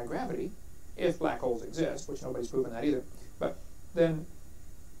attracted by gravity, if black holes exist, which nobody's proven that either, but then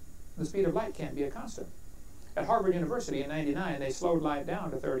the speed of light can't be a constant. At Harvard University in '99, they slowed light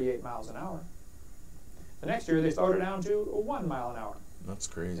down to 38 miles an hour. The next year, they slowed it down to 1 mile an hour. That's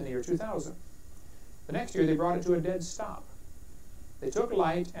crazy. In the year 2000. The next year, they brought it to a dead stop. They took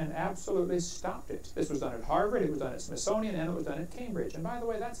light and absolutely stopped it. This was done at Harvard, it was done at Smithsonian, and it was done at Cambridge. And by the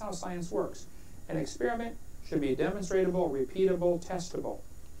way, that's how science works. An experiment should be demonstratable, repeatable, testable.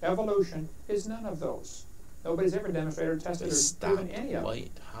 Evolution is none of those. Nobody's ever demonstrated or tested or proven any of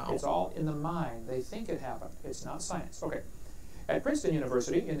it. How? It's all in the mind. They think it happened. It's not science. Okay. At Princeton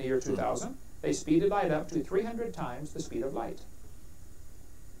University in the year 2000, they speeded light up to 300 times the speed of light.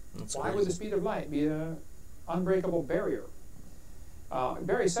 Why would the speed of light be an unbreakable barrier?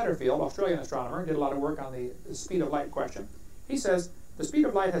 Barry Setterfield, Australian astronomer, did a lot of work on the speed of light question. He says the speed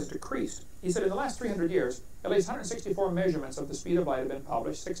of light has decreased. He said in the last 300 years, at least 164 measurements of the speed of light have been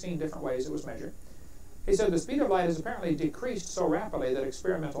published, 16 different ways it was measured. He said the speed of light has apparently decreased so rapidly that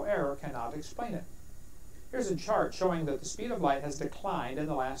experimental error cannot explain it. Here's a chart showing that the speed of light has declined in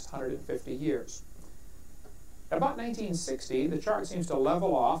the last 150 years. About 1960, the chart seems to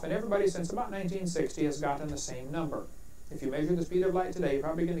level off, and everybody since about 1960 has gotten the same number. If you measure the speed of light today, you're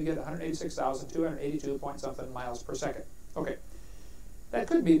probably going to get 186,282 point something miles per second. Okay. That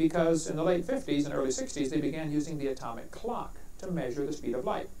could be because in the late 50s and early 60s, they began using the atomic clock to measure the speed of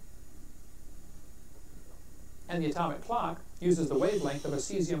light. And the atomic clock uses the wavelength of a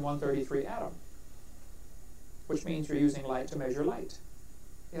cesium-133 atom, which means you're using light to measure light.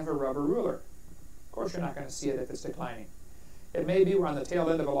 You have a rubber ruler. Of course, you're not going to see it if it's declining. It may be we're on the tail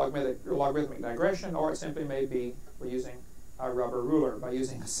end of a logarithmic digression, or it simply may be we're using a rubber ruler by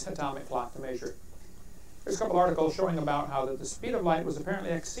using this atomic clock to measure it. There's a couple articles showing about how that the speed of light was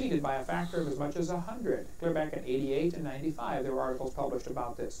apparently exceeded by a factor of as much as 100. Clear back in 88 and 95, there were articles published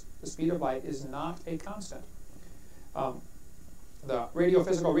about this. The speed of light is not a constant. The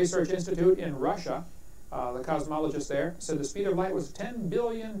Radiophysical Research Institute in Russia, the cosmologist there, said the speed of light was 10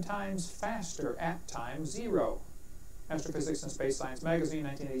 billion times faster at time zero. Astrophysics and Space Science magazine,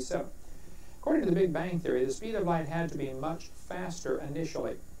 1987. According to the Big Bang Theory, the speed of light had to be much faster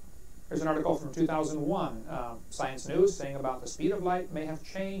initially. There's an article from 2001, Science News, saying about the speed of light may have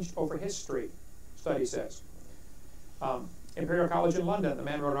changed over history, study says. Imperial College in London, the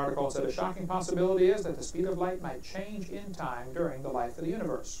man wrote an article and said a shocking possibility is that the speed of light might change in time during the life of the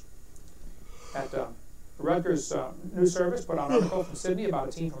universe. At Rutgers News Service put out an article from Sydney about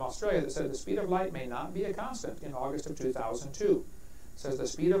a team from Australia that said the speed of light may not be a constant in August of 2002. It says the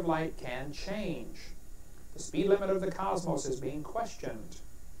speed of light can change. The speed limit of the cosmos is being questioned.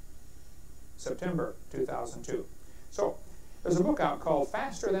 September 2002. So there's a book out called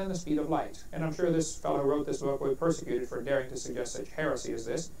Faster Than the Speed of Light, and I'm sure this fellow who wrote this book will be persecuted for daring to suggest such heresy as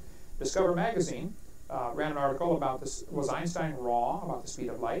this. Discover magazine ran an article about this. Was Einstein wrong about the speed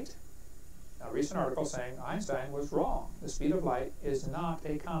of light? A recent article saying Einstein was wrong. The speed of light is not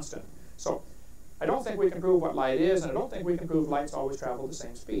a constant. So I don't think we can prove what light is, and I don't think we can prove light's always travel the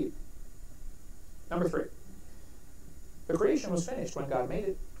same speed. Number 3. The creation was finished when God made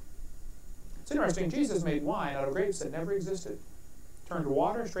it. It's interesting, Jesus made wine out of grapes that never existed. Turned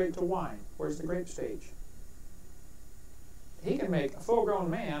water straight to wine. Where's the grape stage? He can make a full-grown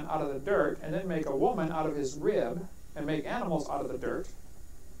man out of the dirt, and then make a woman out of his rib, and make animals out of the dirt.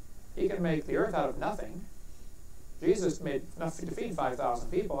 He can make the earth out of nothing. Jesus made enough to feed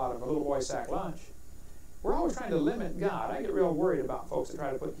 5,000 people out of a little boy's sack lunch. We're always trying to limit God. I get real worried about folks that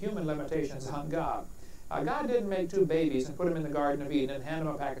try to put human limitations on God. God didn't make 2 babies and put them in the Garden of Eden and hand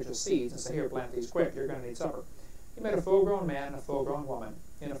them a package of seeds and say, here, plant these quick, you're going to need supper. He made a full-grown man and a full-grown woman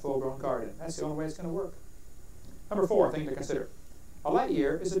in a full-grown garden. That's the only way it's going to work. Number 4 thing to consider. A light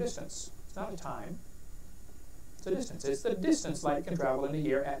year is a distance. It's not a time. It's a distance. It's the distance light can travel in a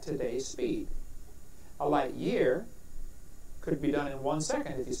year at today's speed. A light year could be done in 1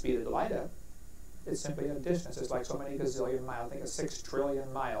 second if you speeded the light up. It's simply a distance. It's like so many gazillion miles. I think it's 6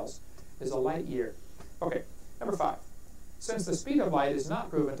 trillion miles is a light year. Okay, number 5. Since the speed of light is not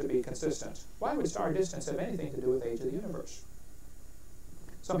proven to be consistent, why would star distance have anything to do with the age of the universe?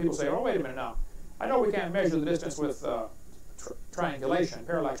 Some people say, oh, wait a minute now. I know we can't measure the distance with triangulation,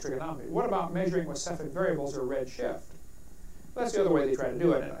 parallax trigonometry. What about measuring with Cepheic variables or redshift? That's the other way they try to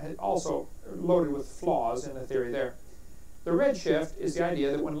do it, and also loaded with flaws in the theory there. The redshift is the idea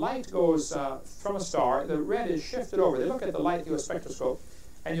that when light goes from a star, the red is shifted over. They look at the light through a spectroscope,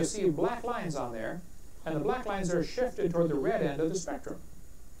 and you'll see black lines on there, and the black lines are shifted toward the red end of the spectrum.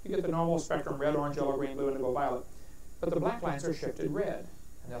 You get the normal spectrum, red, orange, yellow, green, blue, indigo, violet, but the black lines are shifted red.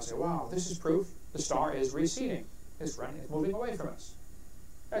 And they'll say, wow, this is proof the star is receding. It's moving away from us.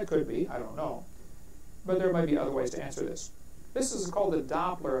 That could be, I don't know. But there might be other ways to answer this. This is called the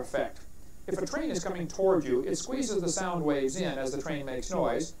Doppler effect. If a train is coming toward you, it squeezes the sound waves in as the train makes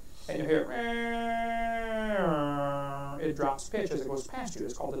noise, and you hear it drops pitch as it goes past you.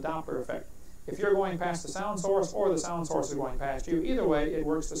 It's called the Doppler effect. If you're going past the sound source or the sound source is going past you, either way, it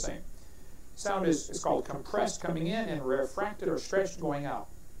works the same. Sound is called compressed coming in and refracted or stretched going out.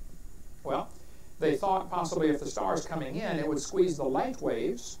 Well, they thought possibly if the star is coming in, it would squeeze the light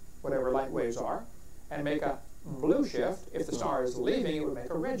waves, whatever light waves are, and make a blue shift. If the star is leaving, it would make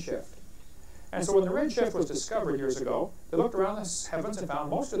a red shift. And so when the red shift was discovered years ago, they looked around the heavens and found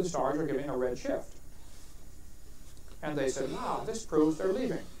most of the stars are giving a red shift. And they said, wow, this proves they're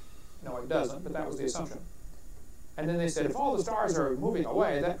leaving. No, it doesn't, but that was the assumption. And then they said, if all the stars are moving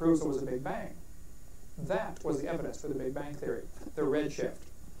away, that proves there was a Big Bang. That was the evidence for the Big Bang theory, the red shift.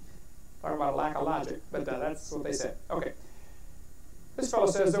 Talk about a lack of logic, but that's what they said. Okay. This fellow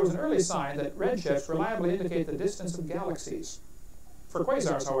says there was an early sign that red shifts reliably indicate the distance of galaxies. For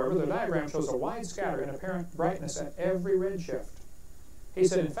quasars, however, the diagram shows a wide scatter in apparent brightness at every redshift. He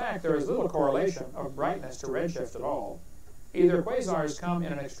said, in fact, there is little correlation of brightness to redshift at all. Either quasars come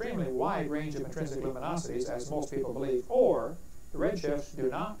in an extremely wide range of intrinsic luminosities, as most people believe, or the redshifts do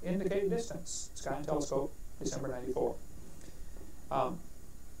not indicate distance. Sky and Telescope, December 94.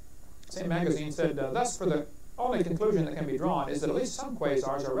 Same magazine said, thus, for the only conclusion that can be drawn is that at least some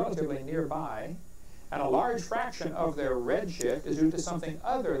quasars are relatively nearby, and a large fraction of their redshift is due to something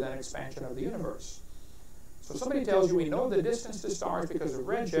other than expansion of the universe. So somebody tells you we know the distance to stars because of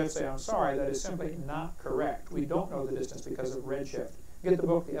redshift, say, I'm sorry, that is simply not correct. We don't know the distance because of redshift. Get the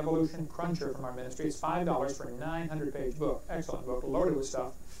book, The Evolution Cruncher, from our ministry. It's $5 for a 900-page book. Excellent book, loaded with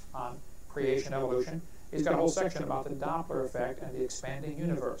stuff on creation, evolution. He's got a whole section about the Doppler effect and the expanding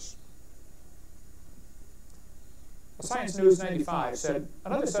universe. Science News 95 said,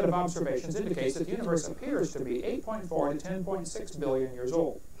 another set of observations indicates that the universe appears to be 8.4 to 10.6 billion years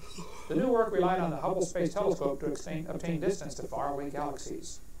old. The new work relied on the Hubble Space Telescope to obtain distance to faraway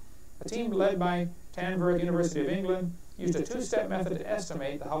galaxies. A team led by Tanberg University of England used a two-step method to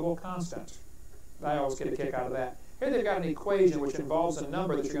estimate the Hubble constant. I always get a kick out of that. Here they've got an equation which involves a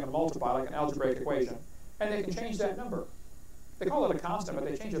number that you're going to multiply, like an algebraic equation, and they can change that number. They call it a constant, but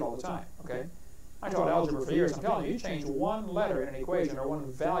they change it all the time, okay? I taught algebra for years. I'm telling you, you change one letter in an equation or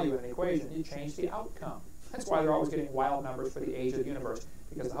one value in an equation, you change the outcome. That's why they're always getting wild numbers for the age of the universe,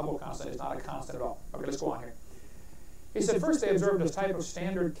 because the Hubble constant is not a constant at all. Okay, let's go on here. He said first they observed a type of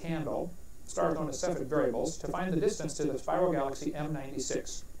standard candle, stars known as Cepheid variables, to find the distance to the spiral galaxy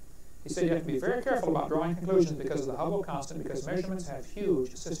M96. He said you have to be very careful about drawing conclusions because of the Hubble constant, because measurements have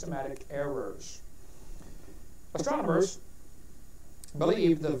huge systematic errors. Astronomers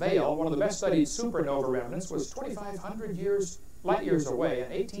believed the Veil, one of the best studied supernova remnants, was 2,500 light years away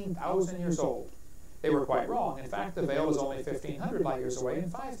and 18,000 years old. They were quite wrong. In fact, the Veil was only 1,500 light years away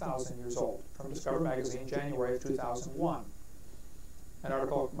and 5,000 years old, from Discover magazine, January of 2001. An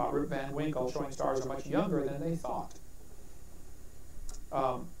article about Rip Van Winkle showing stars are much younger than they thought.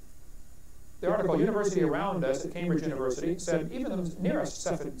 The article, University Around Us at Cambridge University, said even the nearest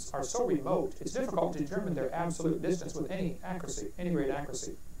Cepheids are so remote, it's difficult to determine their absolute distance with any great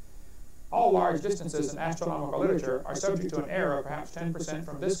accuracy. All large distances in astronomical literature are subject to an error of perhaps 10%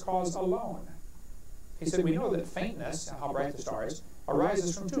 from this cause alone. He said, we know that faintness, how bright the star is,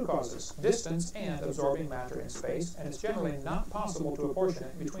 arises from two causes, distance and absorbing matter in space, and it's generally not possible to apportion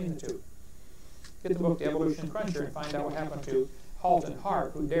it between the two. Get the book, The Evolution Cruncher, and find out what happened to Halt and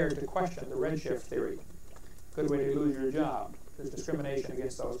Hart, who dared to question the redshift theory. Good way to lose your job. There's discrimination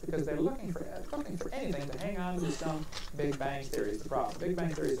against those because they're looking for anything to hang on to this dumb Big Bang theory is the problem. Big Bang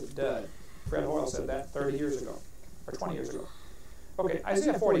theory is a dud. Fred Hoyle said that 30 years ago, or 20 years ago. Okay,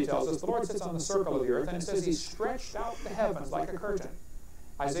 Isaiah 40 tells us the Lord sits on the circle of the earth, and it says he stretched out the heavens like a curtain.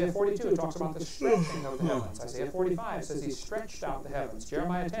 Isaiah 42 talks about the stretching of the heavens. Isaiah 45 says he stretched out the heavens.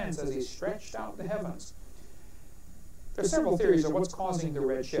 Jeremiah 10 says he stretched out the heavens. There are several theories of what's causing the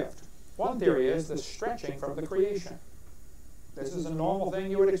red shift. One theory is the stretching from the creation. This is a normal thing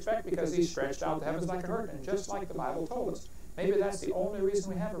you would expect because he stretched out the heavens like a curtain, just like the Bible told us. Maybe that's the only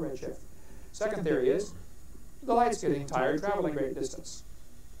reason we have a red shift. Second theory is the light's getting tired traveling great distance.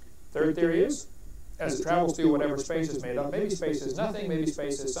 Third theory is, as it travels through whatever space is made of, maybe space is nothing, maybe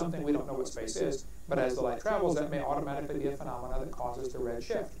space is something, we don't know what space is, but as the light travels, that may automatically be a phenomenon that causes the red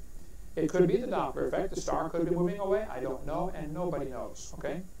shift. It could be the Doppler effect. The star could be moving away. I don't know, and nobody knows,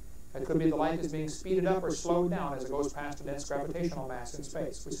 okay? It could be the light is being speeded up or slowed down as it goes past a dense gravitational mass in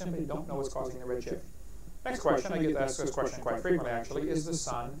space. We simply don't know what's causing the redshift. Next question, I get asked this question quite frequently actually, is the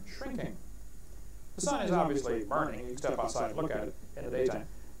sun shrinking? The sun is obviously burning. You can step outside and look at it in the daytime.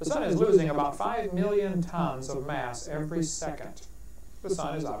 The sun is losing about 5 million tons of mass every second. The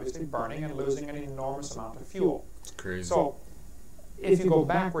sun is obviously burning and losing an enormous amount of fuel. It's crazy. So, if you go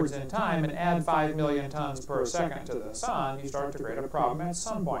backwards in time and add 5 million tons per second to the sun, you start to create a problem at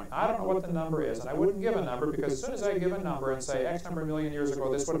some point. I don't know what the number is, and I wouldn't give a number, because as soon as I give a number and say X number of million years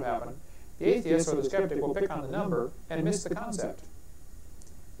ago this would have happened, the atheist or the skeptic will pick on the number and miss the concept.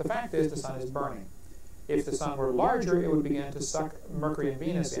 The fact is the sun is burning. If the sun were larger, it would begin to suck Mercury and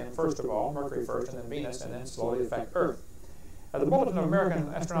Venus in, first of all, Mercury first and then Venus, and then slowly affect Earth. The Bulletin of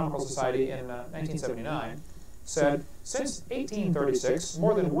American Astronomical Society in 1979 said, since 1836,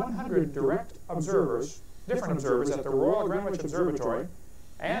 more than 100 different observers at the Royal Greenwich Observatory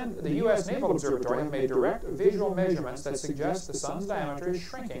and the U.S. Naval Observatory have made direct visual measurements that suggest the sun's diameter is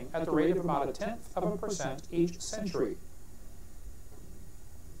shrinking at the rate of about 0.1% each century,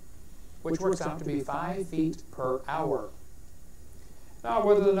 which works out to be 5 feet per hour. Now,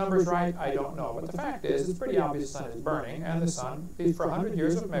 whether the number's right, I don't know, but the fact is, it's pretty obvious the sun is burning, and the sun, for 100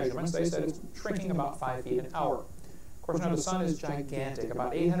 years of measurements, they said it's shrinking about 5 feet an hour. Of course, now the sun is gigantic,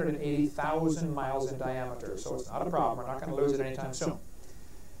 about 880,000 miles in diameter, so it's not a problem. We're not going to lose it anytime soon.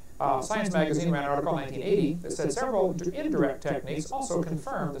 Science magazine ran an article in 1980 that said several indirect techniques also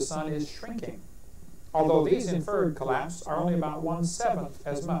confirm the sun is shrinking, although these inferred collapse are only about 1/7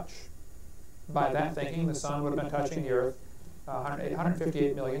 as much. By that thinking, the sun would have been touching the Earth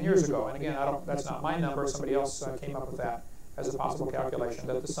 158 million years ago. And again, that's not my number. Somebody else came up with that as a possible calculation,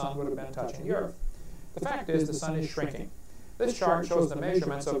 that the sun would have been touching the Earth. The fact is the sun is shrinking. This chart shows the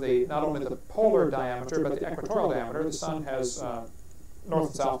measurements of not only the polar diameter, but the equatorial diameter. The sun has north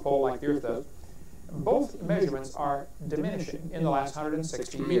and south pole like the Earth does. Both measurements are diminishing in the last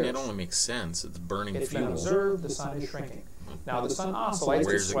 160 years. I mean, it only makes sense. It's burning fuel. It's been observed the sun is shrinking. Now, the sun oscillates,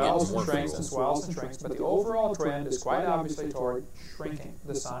 it swells and shrinks and swells and shrinks, but the overall trend is quite obviously toward shrinking.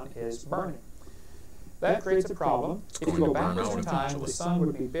 The sun is burning. That creates a problem. If you go backwards in time, the sun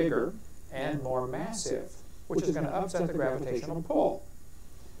would be bigger and more massive, which is going to upset the gravitational pull.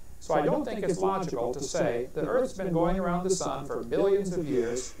 So I don't think it's logical to say that Earth's been going around the sun for billions of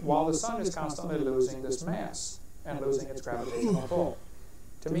years while the sun is constantly losing this mass and losing its gravitational pull.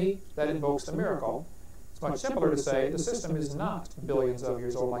 To me, that invokes the miracle. It's much simpler to say the system is not billions of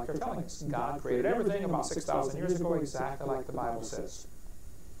years old like you're telling us. God created everything about 6,000 years ago exactly like the Bible says.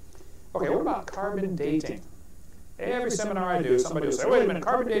 Okay, what about carbon dating? Every seminar I do, somebody will say, wait a minute,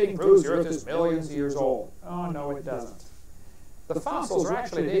 carbon dating proves the Earth is millions of years old. Oh, no, it doesn't. The fossils are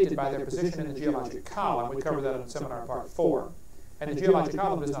actually dated by their position in the geologic column. We covered that in seminar part 4. And the geologic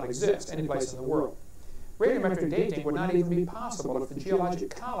column does not exist any place in the world. Radiometric dating would not even be possible if the geologic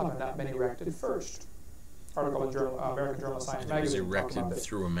column had not been erected first. Article in American Journal of Science magazine. It was erected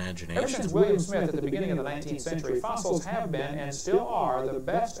through imagination. Ever since William Smith at the beginning of the 19th century, fossils have been and still are the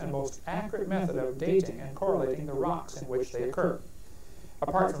best and most accurate method of dating and correlating the rocks in which they occur.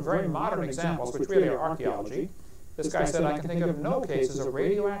 Apart from very modern examples, which really are archaeology, this guy said, I can think of no cases of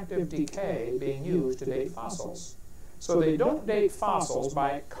radioactive decay being used to date fossils. So they don't date fossils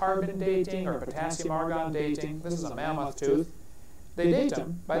by carbon dating or potassium argon dating. This is a mammoth tooth. They date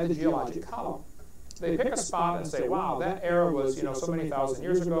them by the geologic column. They pick a spot and say, wow, that era was, so many thousand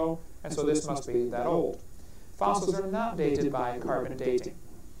years ago, and so this must be that old. Fossils are not dated by carbon dating.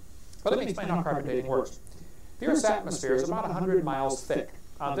 But let me explain how carbon dating works. The Earth's atmosphere is about 100 miles thick.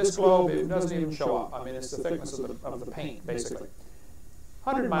 On this globe, it doesn't even show up. I mean, it's the thickness of the paint, basically.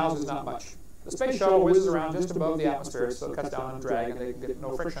 100 miles is not much. The space shuttle whizzes around just above the atmosphere, so it cuts down on drag, and they get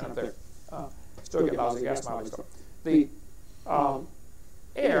no friction up there. Still get lousy gas mileage, though. The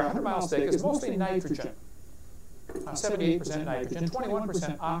air, 100 miles thick, is mostly nitrogen. 78% nitrogen,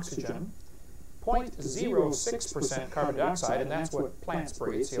 21% oxygen, 0.06% carbon dioxide, and that's what plants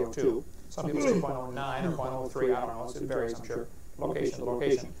breathe, CO2. Some people say 0.09 or 0.03, I don't know, it varies, I'm sure, location to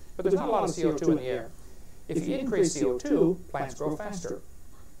location. But there's not a lot of CO2 in the air. If you increase CO2, plants grow faster,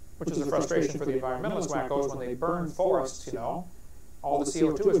 which is a frustration for the environmentalist wackos when they burn forests, all the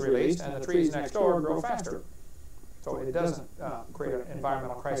CO2 is released and the trees next door grow faster. So it doesn't create an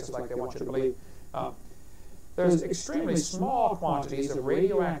environmental crisis like they want you to believe. There's extremely small quantities of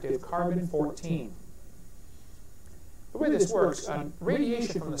radioactive carbon-14. The way this works,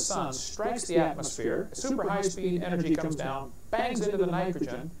 radiation from the sun strikes the atmosphere, super high-speed energy comes down, bangs into the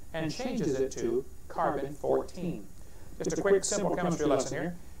nitrogen, and changes it to carbon-14. Just a quick, simple chemistry lesson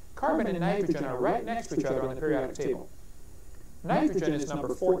here. Carbon and nitrogen are right next to each other on the periodic table. Nitrogen is number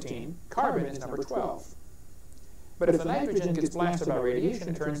 14, carbon is number 12. But if the nitrogen gets blasted by radiation,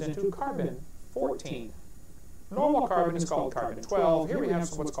 it turns into carbon-14. Normal carbon is called carbon-12. Here we have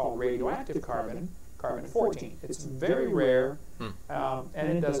what's called radioactive carbon, carbon-14. It's very rare, and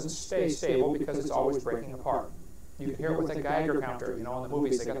it doesn't stay stable because it's always breaking apart. You can hear it with a Geiger counter. In the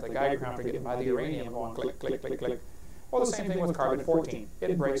movies, they got the Geiger counter getting by the uranium going click, click, click, click. Well, the same thing with carbon-14.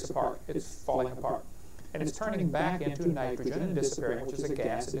 It breaks apart. It's falling apart. And it's turning back into nitrogen and disappearing, which is a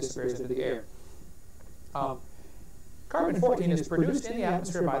gas that disappears into the air. Carbon-14 is produced in the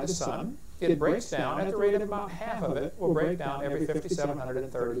atmosphere by the sun. It breaks down at the rate of about half of it will break down every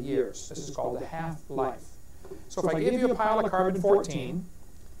 5,730 years. This is called the half-life. So if I give you a pile of carbon-14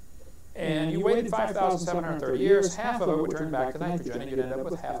 and you waited 5,730 years, half of it would turn back to nitrogen and you'd end up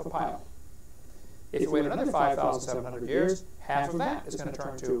with half a pile. If you wait another 5,700 years, half of that is going to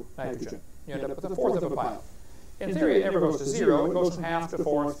turn to nitrogen. You end up with a fourth of a pile. In theory, it never goes to zero. It goes from half to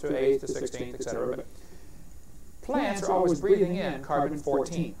fourth to eighth to 16th, etc. But plants are always breathing in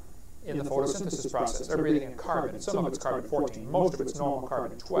carbon-14 in the photosynthesis process. They're breathing in carbon. Some of it's carbon-14. Most of it's normal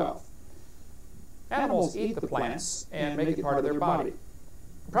carbon-12. Animals eat the plants and make it part of their body.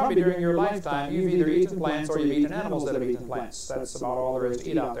 Probably during your lifetime, you've either eaten plants or you've eaten animals that have eaten plants. That's about all there is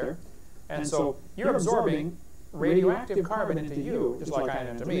to eat out there. And so you're absorbing radioactive carbon into you, just like I am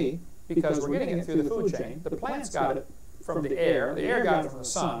into me, because we're getting it through the food chain. The plants got it from the air got it from the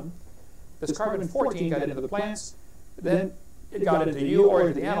sun. This carbon-14 got into the plants, then it got into you or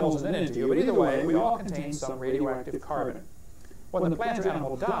into the animals and then into you. But either way, we all contain some radioactive carbon. When the plant or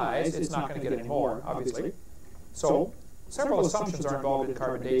animal dies, it's not going to get any more, obviously. So several assumptions are involved in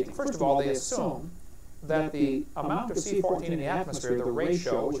carbon dating. First of all, they assume that the amount of C14 in the atmosphere, the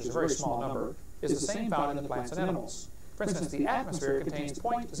ratio, which is a very small number, is the same found in the plants and animals. For instance, the atmosphere contains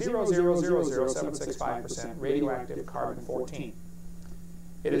 0.0000765% radioactive carbon-14.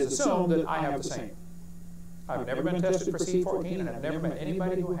 It is assumed that I have the same. I've never been tested for C14, and I've never met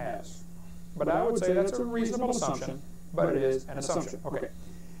anybody who has. But I would say that's a reasonable assumption, but it is an assumption. Okay.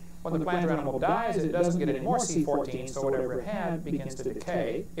 When the plant or animal dies, it doesn't get any more C14, so whatever it had begins to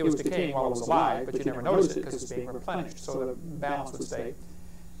decay. It was decaying while it was alive, but you never noticed it because it's being replenished, so the balance would stay.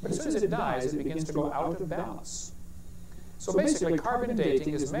 But as soon as it dies, it begins to go out of balance. So basically, carbon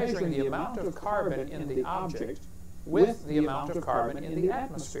dating is measuring the amount of carbon in the object with the amount of carbon in the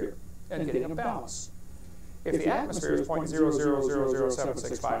atmosphere and getting a balance. If the atmosphere is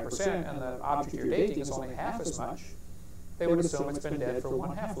 0.0000765% and the object you're dating is only half as much, they would assume it's been dead for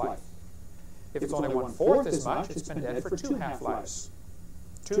one half-life. If it's only 1/4 as much, it's been dead for two half-lives.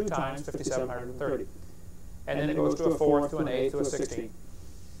 2 times 5,730. And then it goes to a fourth, to an eighth, to a 16th.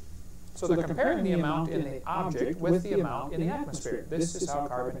 So they're comparing the amount in the object with the amount in the atmosphere. This is how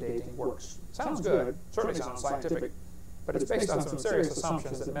carbon dating works. Sounds good, certainly sounds scientific, but it's based on some serious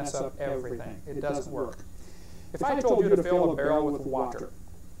assumptions that mess up everything. It doesn't work. If I told you to fill a barrel with water,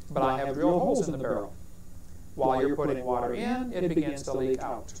 but I have drilled holes in the barrel, while you're putting water in, it begins to leak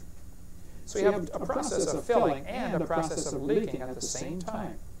out. So you have a process of filling and a process of leaking at the same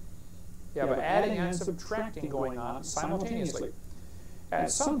time. You have an adding and subtracting going on simultaneously.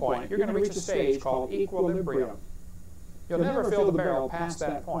 At some point, you're going to reach a stage called equilibrium. You'll never fill the barrel past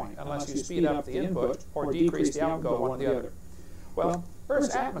that point unless you speed up the input or decrease the outgo, one or the other. Well,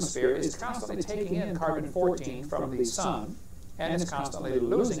 Earth's atmosphere is constantly taking in carbon-14 from the sun, and it's constantly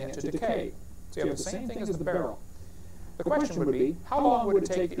losing it to decay. So you have the same thing as the barrel. The question would be, how long would it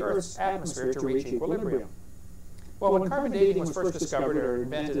take the Earth's atmosphere to reach equilibrium? Well, when carbon dating was first discovered or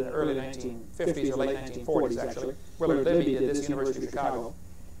invented in the early 1950s or late 1940s, actually, Willard Libby did this, University of Chicago,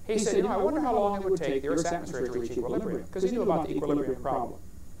 he said, I wonder how long it would take the Earth's atmosphere to reach equilibrium, because he knew about the equilibrium problem.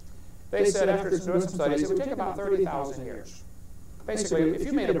 They said, after doing some studies, it would take about 30,000 years. Basically, if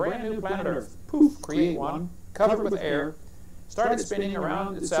you made a brand new planet Earth, poof, create one, covered with air, started spinning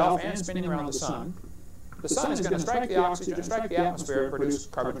around itself and spinning around the sun is going to strike the oxygen, strike the atmosphere, and produce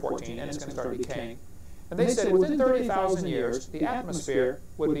carbon-14, and it's going to start decaying. And they said within 30,000 years, the atmosphere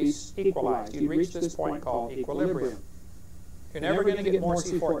would be equalized. You'd reach this point called equilibrium. You're never going to get more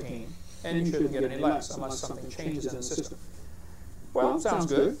C14, and you shouldn't get any less unless something changes in the system. Well, sounds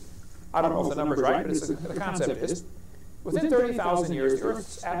good. I don't know if the number's right, but the concept is. Within 30,000 years, the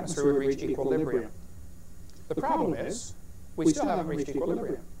Earth's atmosphere would reach equilibrium. The problem is, we still haven't reached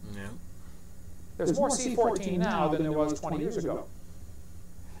equilibrium. Yeah. There's more C14 now than there was 20 years ago.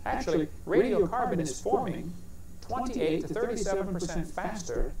 Actually, radiocarbon is forming 28 to 37%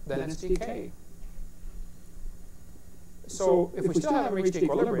 faster than its decay. So if we still haven't reached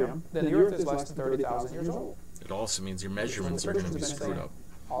equilibrium, then the Earth is less than 30,000 years old. It also means your measurements are going to be screwed up.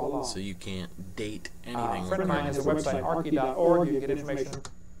 All along. So you can't date anything. A friend of mine has a website, archi.org. You can get information.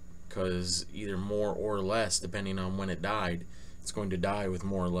 Because either more or less, depending on when it died, it's going to die with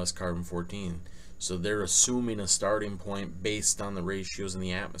more or less carbon-14. So they're assuming a starting point based on the ratios in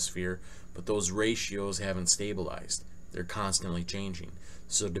the atmosphere, but those ratios haven't stabilized. They're constantly changing.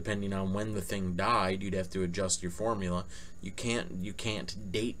 So depending on when the thing died, you'd have to adjust your formula. You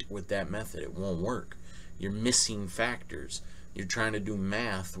can't date with that method. It won't work. You're missing factors. You're trying to do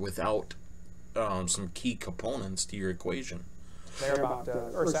math without some key components to your equation. They're about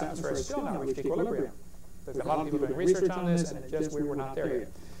Earth's atmosphere is still not reached equilibrium. There's been a lot of people doing research on this, and we were not there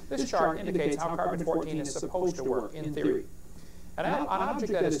yet. This chart indicates how carbon-14 is supposed to work in theory. An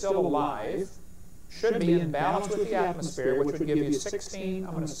object that is still alive should be in balance with the atmosphere, which would give you 16,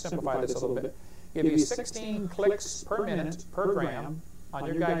 I'm going to simplify this a little bit, give you 16 clicks per minute per gram on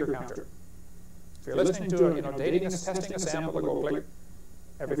your Geiger counter. If you're listening to it, testing a sample, it'll go click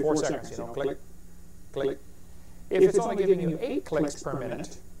every 4 seconds, click, click. If it's only giving you 8 clicks per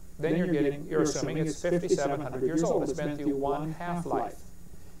minute, then you're assuming it's 5,700 years old. It's been through 1 half-life.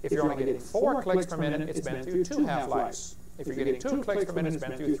 If you're only getting 4 clicks per minute, it's been through 2 half-lives. If you're getting 2 clicks per minute, it's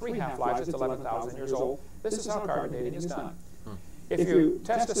been through 3 half-lives. It's 11,000 years old. This is how carbon dating is done. If you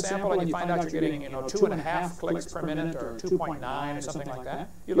test a sample and you find out you're getting 2.5 clicks per minute or 2.9 or something like that,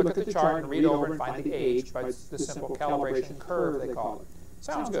 you look at the chart and read over and find the age by the simple calibration curve, they call it.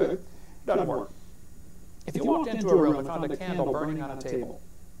 Sounds good. Doesn't work. If you walked into a room and found a candle burning on a table,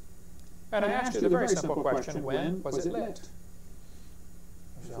 and I asked you the very simple question, when was it lit?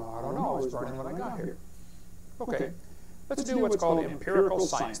 You say, I don't know, it was burning when I got here. Okay, let's do what's called empirical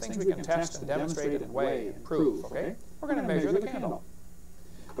science, things we can test and demonstrate and weigh and prove, okay? We're going to measure the candle.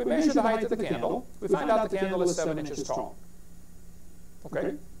 We measure the height of the candle, we find out the candle is 7 inches tall.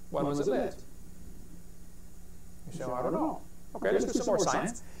 Okay, when was it lit? You say, I don't know. Okay, let's do some more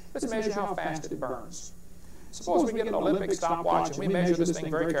science. Let's measure how fast it burns. Suppose we get an Olympic stopwatch and we measure this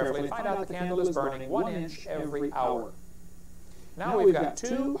thing very carefully and find out the candle is burning 1 inch every hour. Now we've got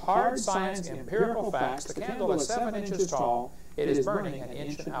 2 hard science empirical facts. The candle is 7 inches tall. It is burning 1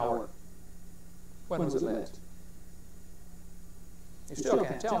 inch an hour. When was it lit? You still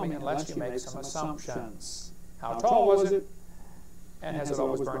can't tell me unless you make some assumptions. How tall was it? And has it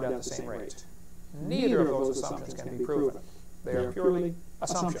always burned at the same rate? Neither of those assumptions can be proven. They are purely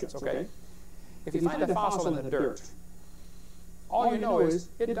assumptions, okay? If you find a fossil in the dirt, all you know is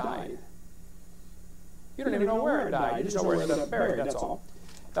it died. You don't even know where it died. You just know where it ended up buried, that's all.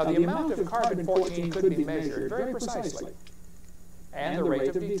 Now, the amount of carbon-14 could be measured very precisely, and the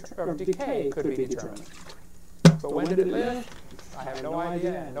rate of decay could be determined. But when did it live? I have no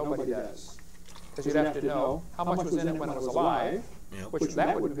idea, and nobody does. Because you'd have to know how much was in it when it was alive, which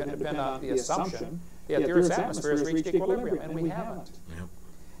that would depend on the assumption that the Earth's atmosphere has reached equilibrium, and we haven't.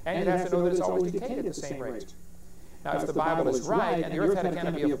 And you'd have to know that it's always decayed at the same rate. Now, if the Bible is right, and the Earth had a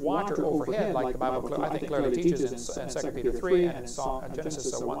canopy of water overhead, like the Bible I think clearly teaches in 2 Peter 3 and in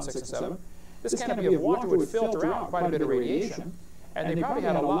Genesis 1, 6, and 7, this canopy of water would filter out quite a bit of radiation, and they probably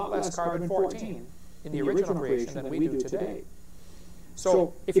had a lot less carbon-14 in the original creation than we do today.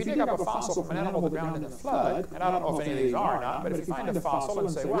 So, if you dig up a fossil from an animal that drowned in the flood, and I don't know if any of these are or not, but if you find a fossil and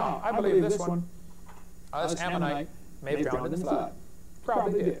say, well, I believe this one, this ammonite, may have drowned in the flood.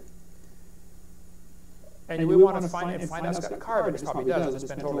 Probably did. And we want to find out it's got carbon. It probably does. It's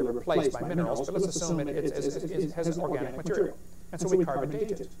been totally replaced by minerals, but let's assume it has organic material. And so we carbon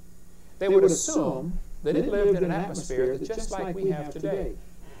date it. They would assume that it lived in an atmosphere that's just like we have today.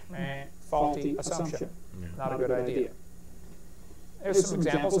 Faulty assumption. Not a good idea. There's some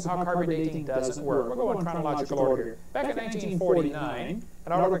examples of how carbon dating doesn't work. We'll go in chronological order here. Back in 1949,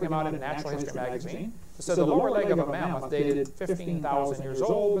 an article came out in Natural History magazine that said the lower leg of a mammoth dated 15,000 years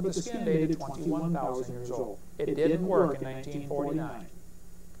old, but the skin dated 21,000 years old. It didn't work in 1949.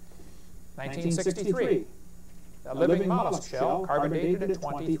 1963, a living mollusk shell, carbon dated at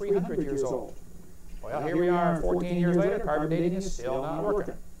 2,300 years old. Well, here we are 14 years later, carbon dating is still not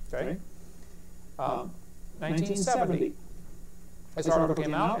working. Okay? 1970. This article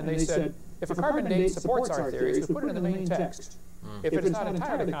came out, and they said, if a carbon date supports our theories, we put it in the main text. If it's not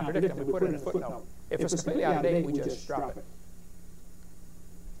entirely contradicting, we put it in a footnote. If it's completely out of date, we just drop it.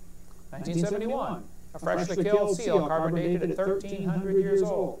 1971, a freshly killed seal, carbon dated at 1,300 years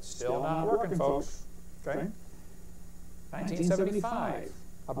old. Still not working, folks. Okay? 1975,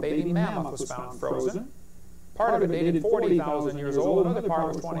 a baby mammoth was found frozen. Part of it dated 40,000 years old, another part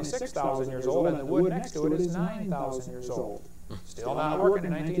was 26,000 years old, and the wood next to it is 9,000 years old. Still not working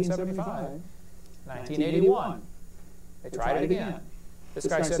in 1975. 1981, they tried it again. This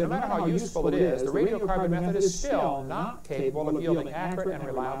guy said, no matter how useful it is, the radiocarbon method is still not capable of yielding accurate and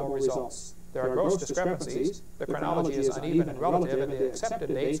reliable results. There are gross discrepancies, the chronology is uneven and relative, and the accepted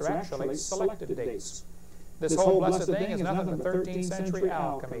dates are actually selected dates. This whole blessed thing is nothing but 13th century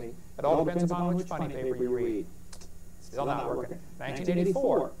alchemy. It all depends upon which funny paper you read. Still not working.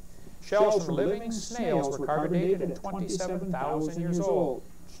 1984. Shells from living snails were carbon dated at 27,000 years old.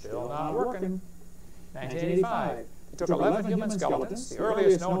 Still not working. 1985. They took 11 human skeletons, the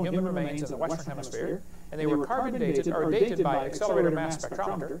earliest known human remains in the Western Hemisphere, and they were carbon dated or dated by accelerator mass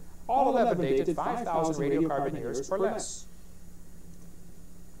spectrometer, all 11 dated 5,000 radiocarbon years or less.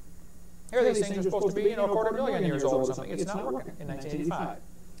 Here these things are supposed to be, you know, 250,000 years old or something. It's not working in 1985.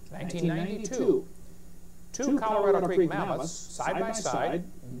 1992, two Colorado Creek mammoths, side by side,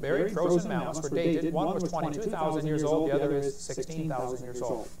 buried frozen mammoths, were dated. One was 22,000 years old, the other is 16,000 years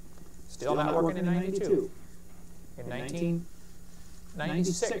old. Still not working in 92. In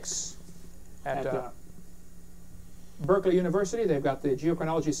 1996, at Berkeley University, they've got the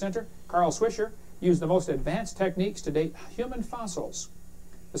Geochronology Center. Carl Swisher used the most advanced techniques to date human fossils.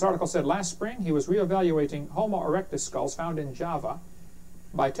 This article said last spring he was reevaluating Homo erectus skulls found in Java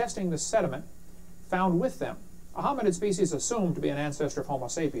by testing the sediment found with them. A hominid species assumed to be an ancestor of Homo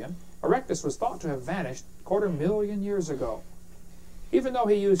sapien, erectus was thought to have vanished 250,000 years ago. Even though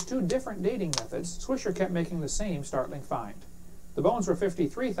he used two different dating methods, Swisher kept making the same startling find. The bones were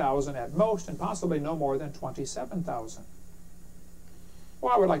 53,000 at most and possibly no more than 27,000.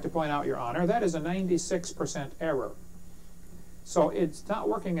 Well, I would like to point out, Your Honor, that is a 96% error. So it's not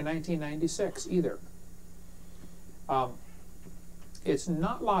working in 1996 either. It's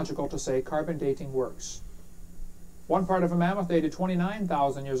not logical to say carbon dating works. One part of a mammoth dated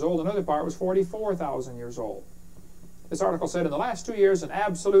 29,000 years old, another part was 44,000 years old. This article said in the last 2 years an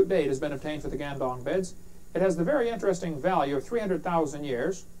absolute date has been obtained for the Gandong beds. It has the very interesting value of 300,000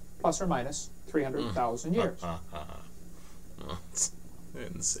 years, plus or minus 300,000 years.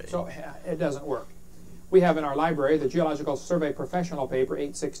 Insane. So it doesn't work. We have in our library the Geological Survey Professional Paper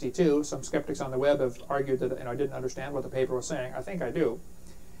 862. Some skeptics on the web have argued that I didn't understand what the paper was saying. I think I do.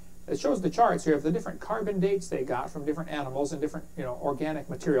 It shows the charts here of the different carbon dates they got from different animals and different organic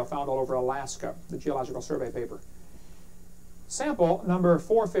material found all over Alaska, the Geological Survey paper. Sample number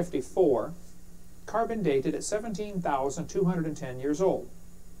 454, carbon dated at 17,210 years old.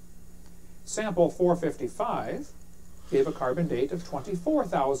 Sample 455 gave a carbon date of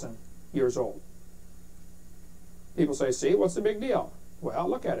 24,000 years old. People say, see, what's the big deal? Well,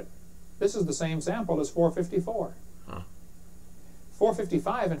 look at it. This is the same sample as 454.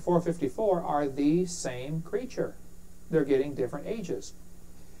 455 and 454 are the same creature. They're getting different ages.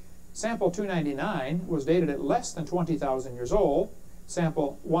 Sample 299 was dated at less than 20,000 years old.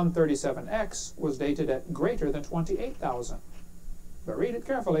 Sample 137X was dated at greater than 28,000. But read it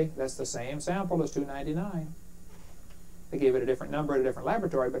carefully. That's the same sample as 299. They gave it a different number at a different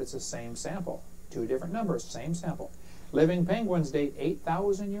laboratory, but it's the same sample. Two different numbers, same sample. Living penguins date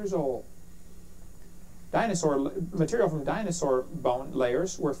 8,000 years old. Material from dinosaur bone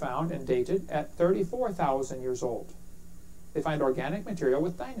layers were found and dated at 34,000 years old. They find organic material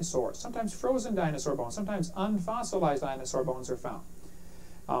with dinosaurs, sometimes frozen dinosaur bones, sometimes unfossilized dinosaur bones are found.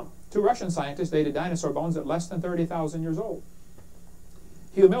 Two Russian scientists dated dinosaur bones at less than 30,000 years old.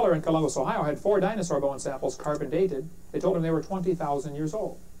 Hugh Miller in Columbus, Ohio, had 4 dinosaur bone samples carbon dated. They told him they were 20,000 years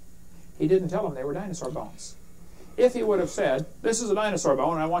old. He didn't tell them they were dinosaur bones. If he would have said, this is a dinosaur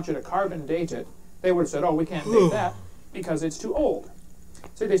bone and I want you to carbon date it, they would have said, oh, we can't date that because it's too old.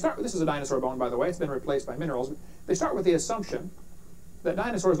 So they start with, this is a dinosaur bone, by the way, it's been replaced by minerals. They start with the assumption that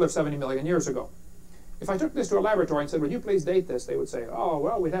dinosaurs lived 70 million years ago. If I took this to a laboratory and said, would you please date this, they would say, oh,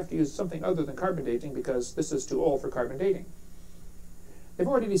 well, we'd have to use something other than carbon dating because this is too old for carbon dating. They've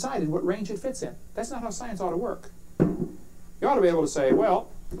already decided what range it fits in. That's not how science ought to work. You ought to be able to say, well,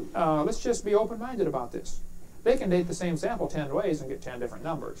 let's just be open-minded about this. They can date the same sample 10 ways and get 10 different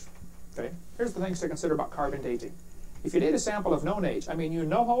numbers. Okay? Here's the things to consider about carbon dating. If you date a sample of known age, I mean, you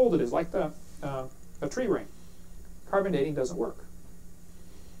know how old it is, like a tree ring. Carbon dating doesn't work.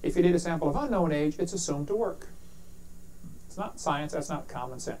 If you date a sample of unknown age, it's assumed to work. It's not science, that's not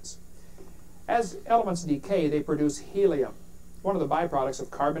common sense. As elements decay, they produce helium. One of the byproducts of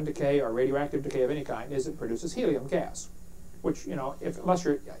carbon decay or radioactive decay of any kind is it produces helium gas, which, unless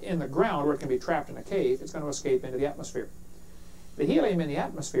you're in the ground where it can be trapped in a cave, it's going to escape into the atmosphere. The helium in the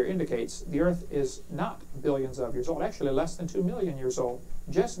atmosphere indicates the Earth is not billions of years old, actually less than 2 million years old,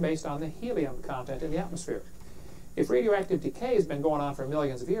 just based on the helium content in the atmosphere. If radioactive decay has been going on for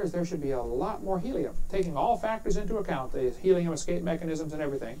millions of years, there should be a lot more helium. Taking all factors into account, the helium escape mechanisms and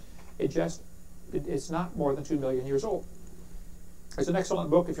everything, it's not more than 2 million years old. There's an excellent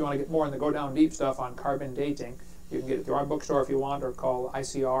book if you want to get more in the go down deep stuff on carbon dating. You can get it through our bookstore if you want, or call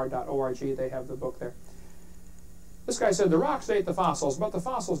icr.org. They have the book there. This guy said the rocks date the fossils, but the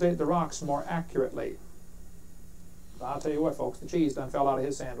fossils date the rocks more accurately. I'll tell you what, folks, the cheese done fell out of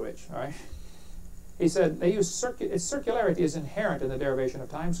his sandwich. All right. He said they use circularity is inherent in the derivation of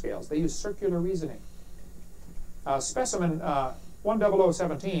timescales. They use circular reasoning. Specimen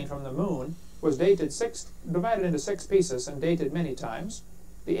 10017 from the moon was divided into 6 pieces and dated many times.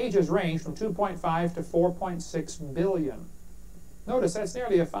 The ages range from 2.5 to 4.6 billion. Notice that's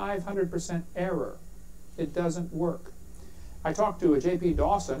nearly a 500% error. It doesn't work. I talked to J.P.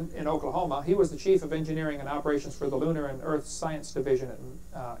 Dawson in Oklahoma. He was the Chief of Engineering and Operations for the Lunar and Earth Science Division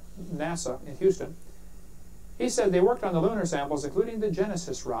at NASA in Houston. He said they worked on the lunar samples, including the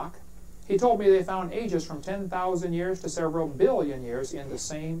Genesis rock. He told me they found ages from 10,000 years to several billion years in the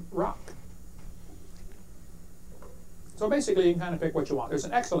same rock. So basically, you can kind of pick what you want. There's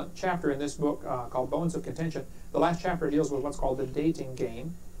an excellent chapter in this book called Bones of Contention. The last chapter deals with what's called the dating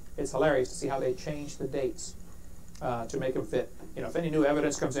game. It's hilarious to see how they change the dates to make them fit. You know, if any new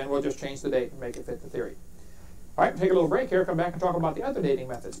evidence comes in, we'll just change the date and make it fit the theory. All right, take a little break here, come back and talk about the other dating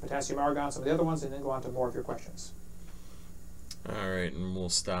methods, potassium argon, some of the other ones, and then go on to more of your questions. All right, and we'll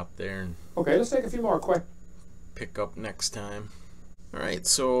stop there and Okay, let's take a few more quick. pick up next time. All right,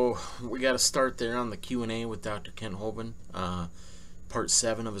 so we got to start there on the Q&A with Dr. Kent Hovind, part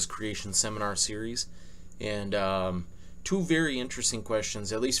 7 of his creation seminar series. And two very interesting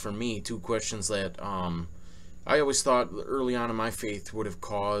questions, at least for me, two questions that I always thought early on in my faith would have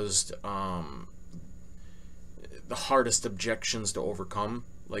caused the hardest objections to overcome.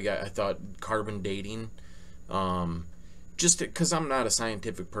 Like I thought carbon dating, just because I'm not a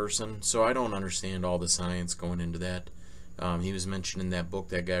scientific person, so I don't understand all the science going into that. He was mentioning that book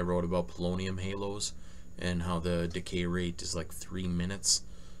that guy wrote about polonium halos and how the decay rate is like 3 minutes.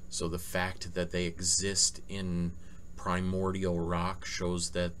 So the fact that they exist in primordial rock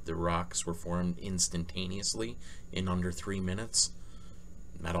shows that the rocks were formed instantaneously in under 3 minutes.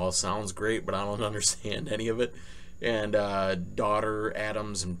 That all sounds great, but I don't understand any of it. And daughter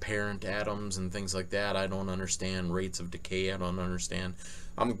atoms and parent atoms and things like that, I don't understand. Rates of decay, I don't understand.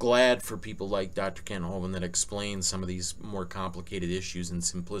 I'm glad for people like Dr. Kent Hovind that explain some of these more complicated issues in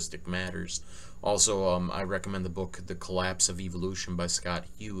simplistic matters. Also, I recommend the book The Collapse of Evolution by Scott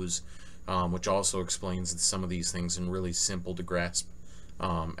Hughes, which also explains some of these things in really simple to grasp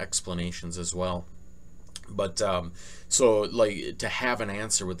explanations as well. But so like to have an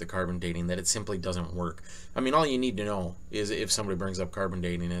answer with the carbon dating that it simply doesn't work. I mean, all you need to know is if somebody brings up carbon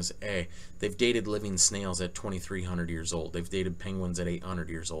dating is, hey, they've dated living snails at 2,300 years old. They've dated penguins at 800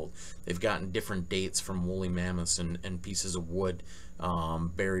 years old. They've gotten different dates from woolly mammoths and pieces of wood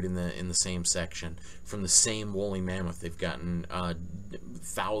buried in the same section. From the same woolly mammoth, they've gotten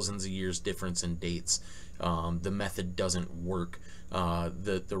thousands of years difference in dates. The method doesn't work.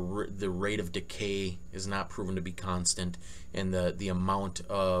 The rate of decay is not proven to be constant, and the amount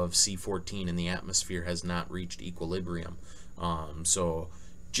of C14 in the atmosphere has not reached equilibrium. So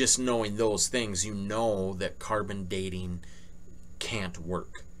just knowing those things, you know that carbon dating can't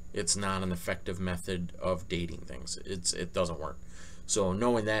work. It's not an effective method of dating things. It doesn't work. So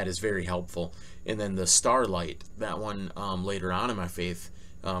knowing that is very helpful. And then the starlight, that one later on in my faith,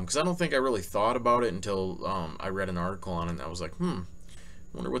 because I don't think I really thought about it until I read an article on it, and I was like, I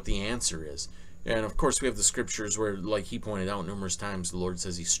wonder what the answer is. And of course we have the scriptures where, like he pointed out numerous times, the Lord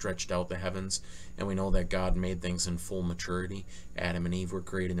says he stretched out the heavens, and we know that God made things in full maturity. Adam and Eve were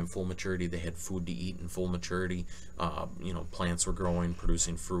created in full maturity. They had food to eat in full maturity. Plants were growing,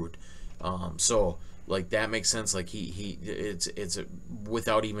 producing fruit. So like that makes sense. Like it's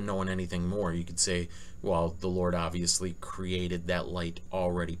without even knowing anything more, you could say, well, the Lord obviously created that light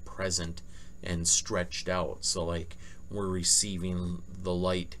already present and stretched out. So like we're receiving the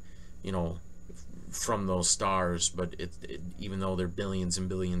light, from those stars, but even though they're billions and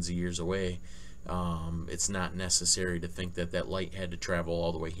billions of years away, it's not necessary to think that that light had to travel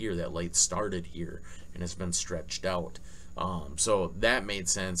all the way here. That light started here and it's been stretched out. So that made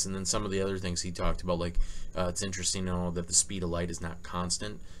sense. And then some of the other things he talked about, like it's interesting to know that the speed of light is not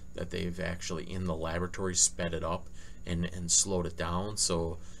constant, that they've actually in the laboratory sped it up and slowed it down.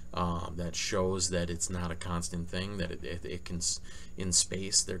 So that shows that it's not a constant thing, that it can, in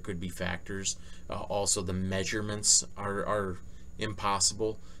space there could be factors. Also the measurements are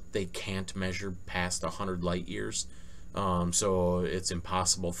impossible. They can't measure past 100 light years. So it's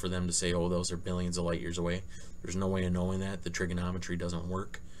impossible for them to say, oh, those are billions of light years away. There's no way of knowing that. The trigonometry doesn't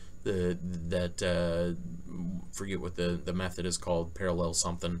work. Forget what the method is called, parallel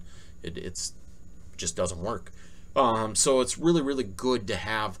something. It's just doesn't work. So it's really, really good to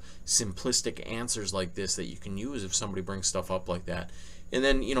have simplistic answers like this that you can use if somebody brings stuff up like that. And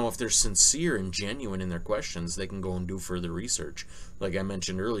then, if they're sincere and genuine in their questions, they can go and do further research. Like I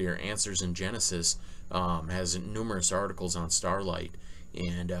mentioned earlier, Answers in Genesis has numerous articles on starlight,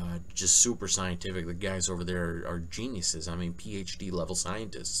 and just super scientific. The guys over there are geniuses. I mean, PhD level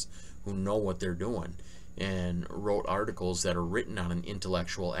scientists who know what they're doing. and wrote articles that are written on an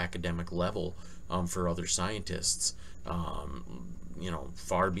intellectual academic level for other scientists.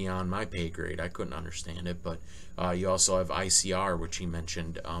 Far beyond my pay grade. I couldn't understand it. But you also have ICR, which he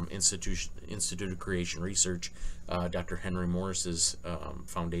mentioned, Institute of Creation Research, Dr. Henry Morris's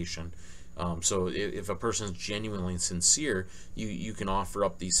foundation. So if a person's genuinely sincere, you can offer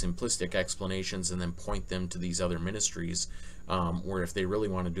up these simplistic explanations and then point them to these other ministries, where if they really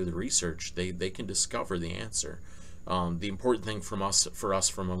want to do the research, they can discover the answer. The important thing for us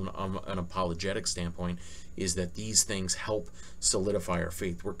from an apologetic standpoint is that these things help solidify our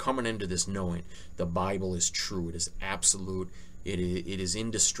faith. We're coming into this knowing the Bible is true. It is absolute. It is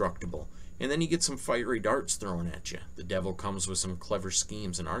indestructible. And then you get some fiery darts thrown at you. The devil comes with some clever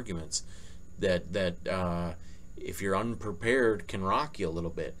schemes and arguments that if you're unprepared, can rock you a little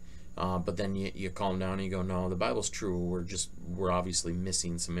bit. But then you calm down and you go, no, the Bible's true. We're obviously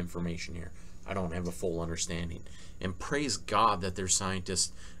missing some information here. I don't have a full understanding. And praise God that there's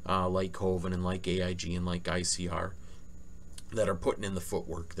scientists like Hovind and like AIG and like ICR that are putting in the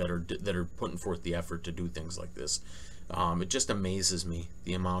footwork, that are putting forth the effort to do things like this. It just amazes me,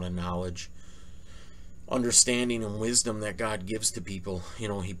 the amount of knowledge, understanding, and wisdom that God gives to people.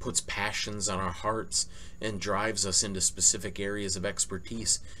 He puts passions on our hearts and drives us into specific areas of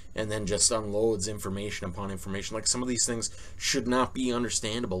expertise, and then just unloads information upon information. Like, some of these things should not be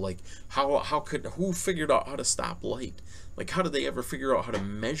understandable. Like, who figured out how to stop light? Like, how did they ever figure out how to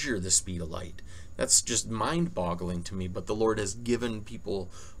measure the speed of light? That's just mind-boggling to me. But the Lord has given people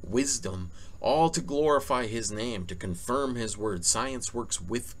wisdom, all to glorify His name, to confirm His word. Science works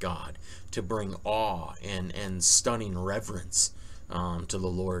with God to bring awe and stunning reverence to the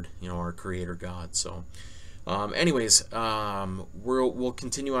Lord, our Creator God. So anyways, we'll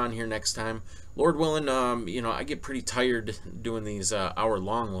continue on here next time, Lord willing. I get pretty tired doing these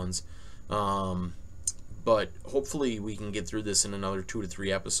hour-long ones, but hopefully we can get through this in another 2 to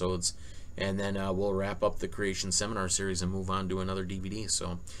 3 episodes, and then we'll wrap up the Creation Seminar series and move on to another DVD.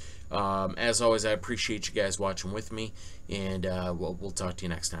 So as always, I appreciate you guys watching with me, and we'll talk to you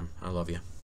next time. I love you.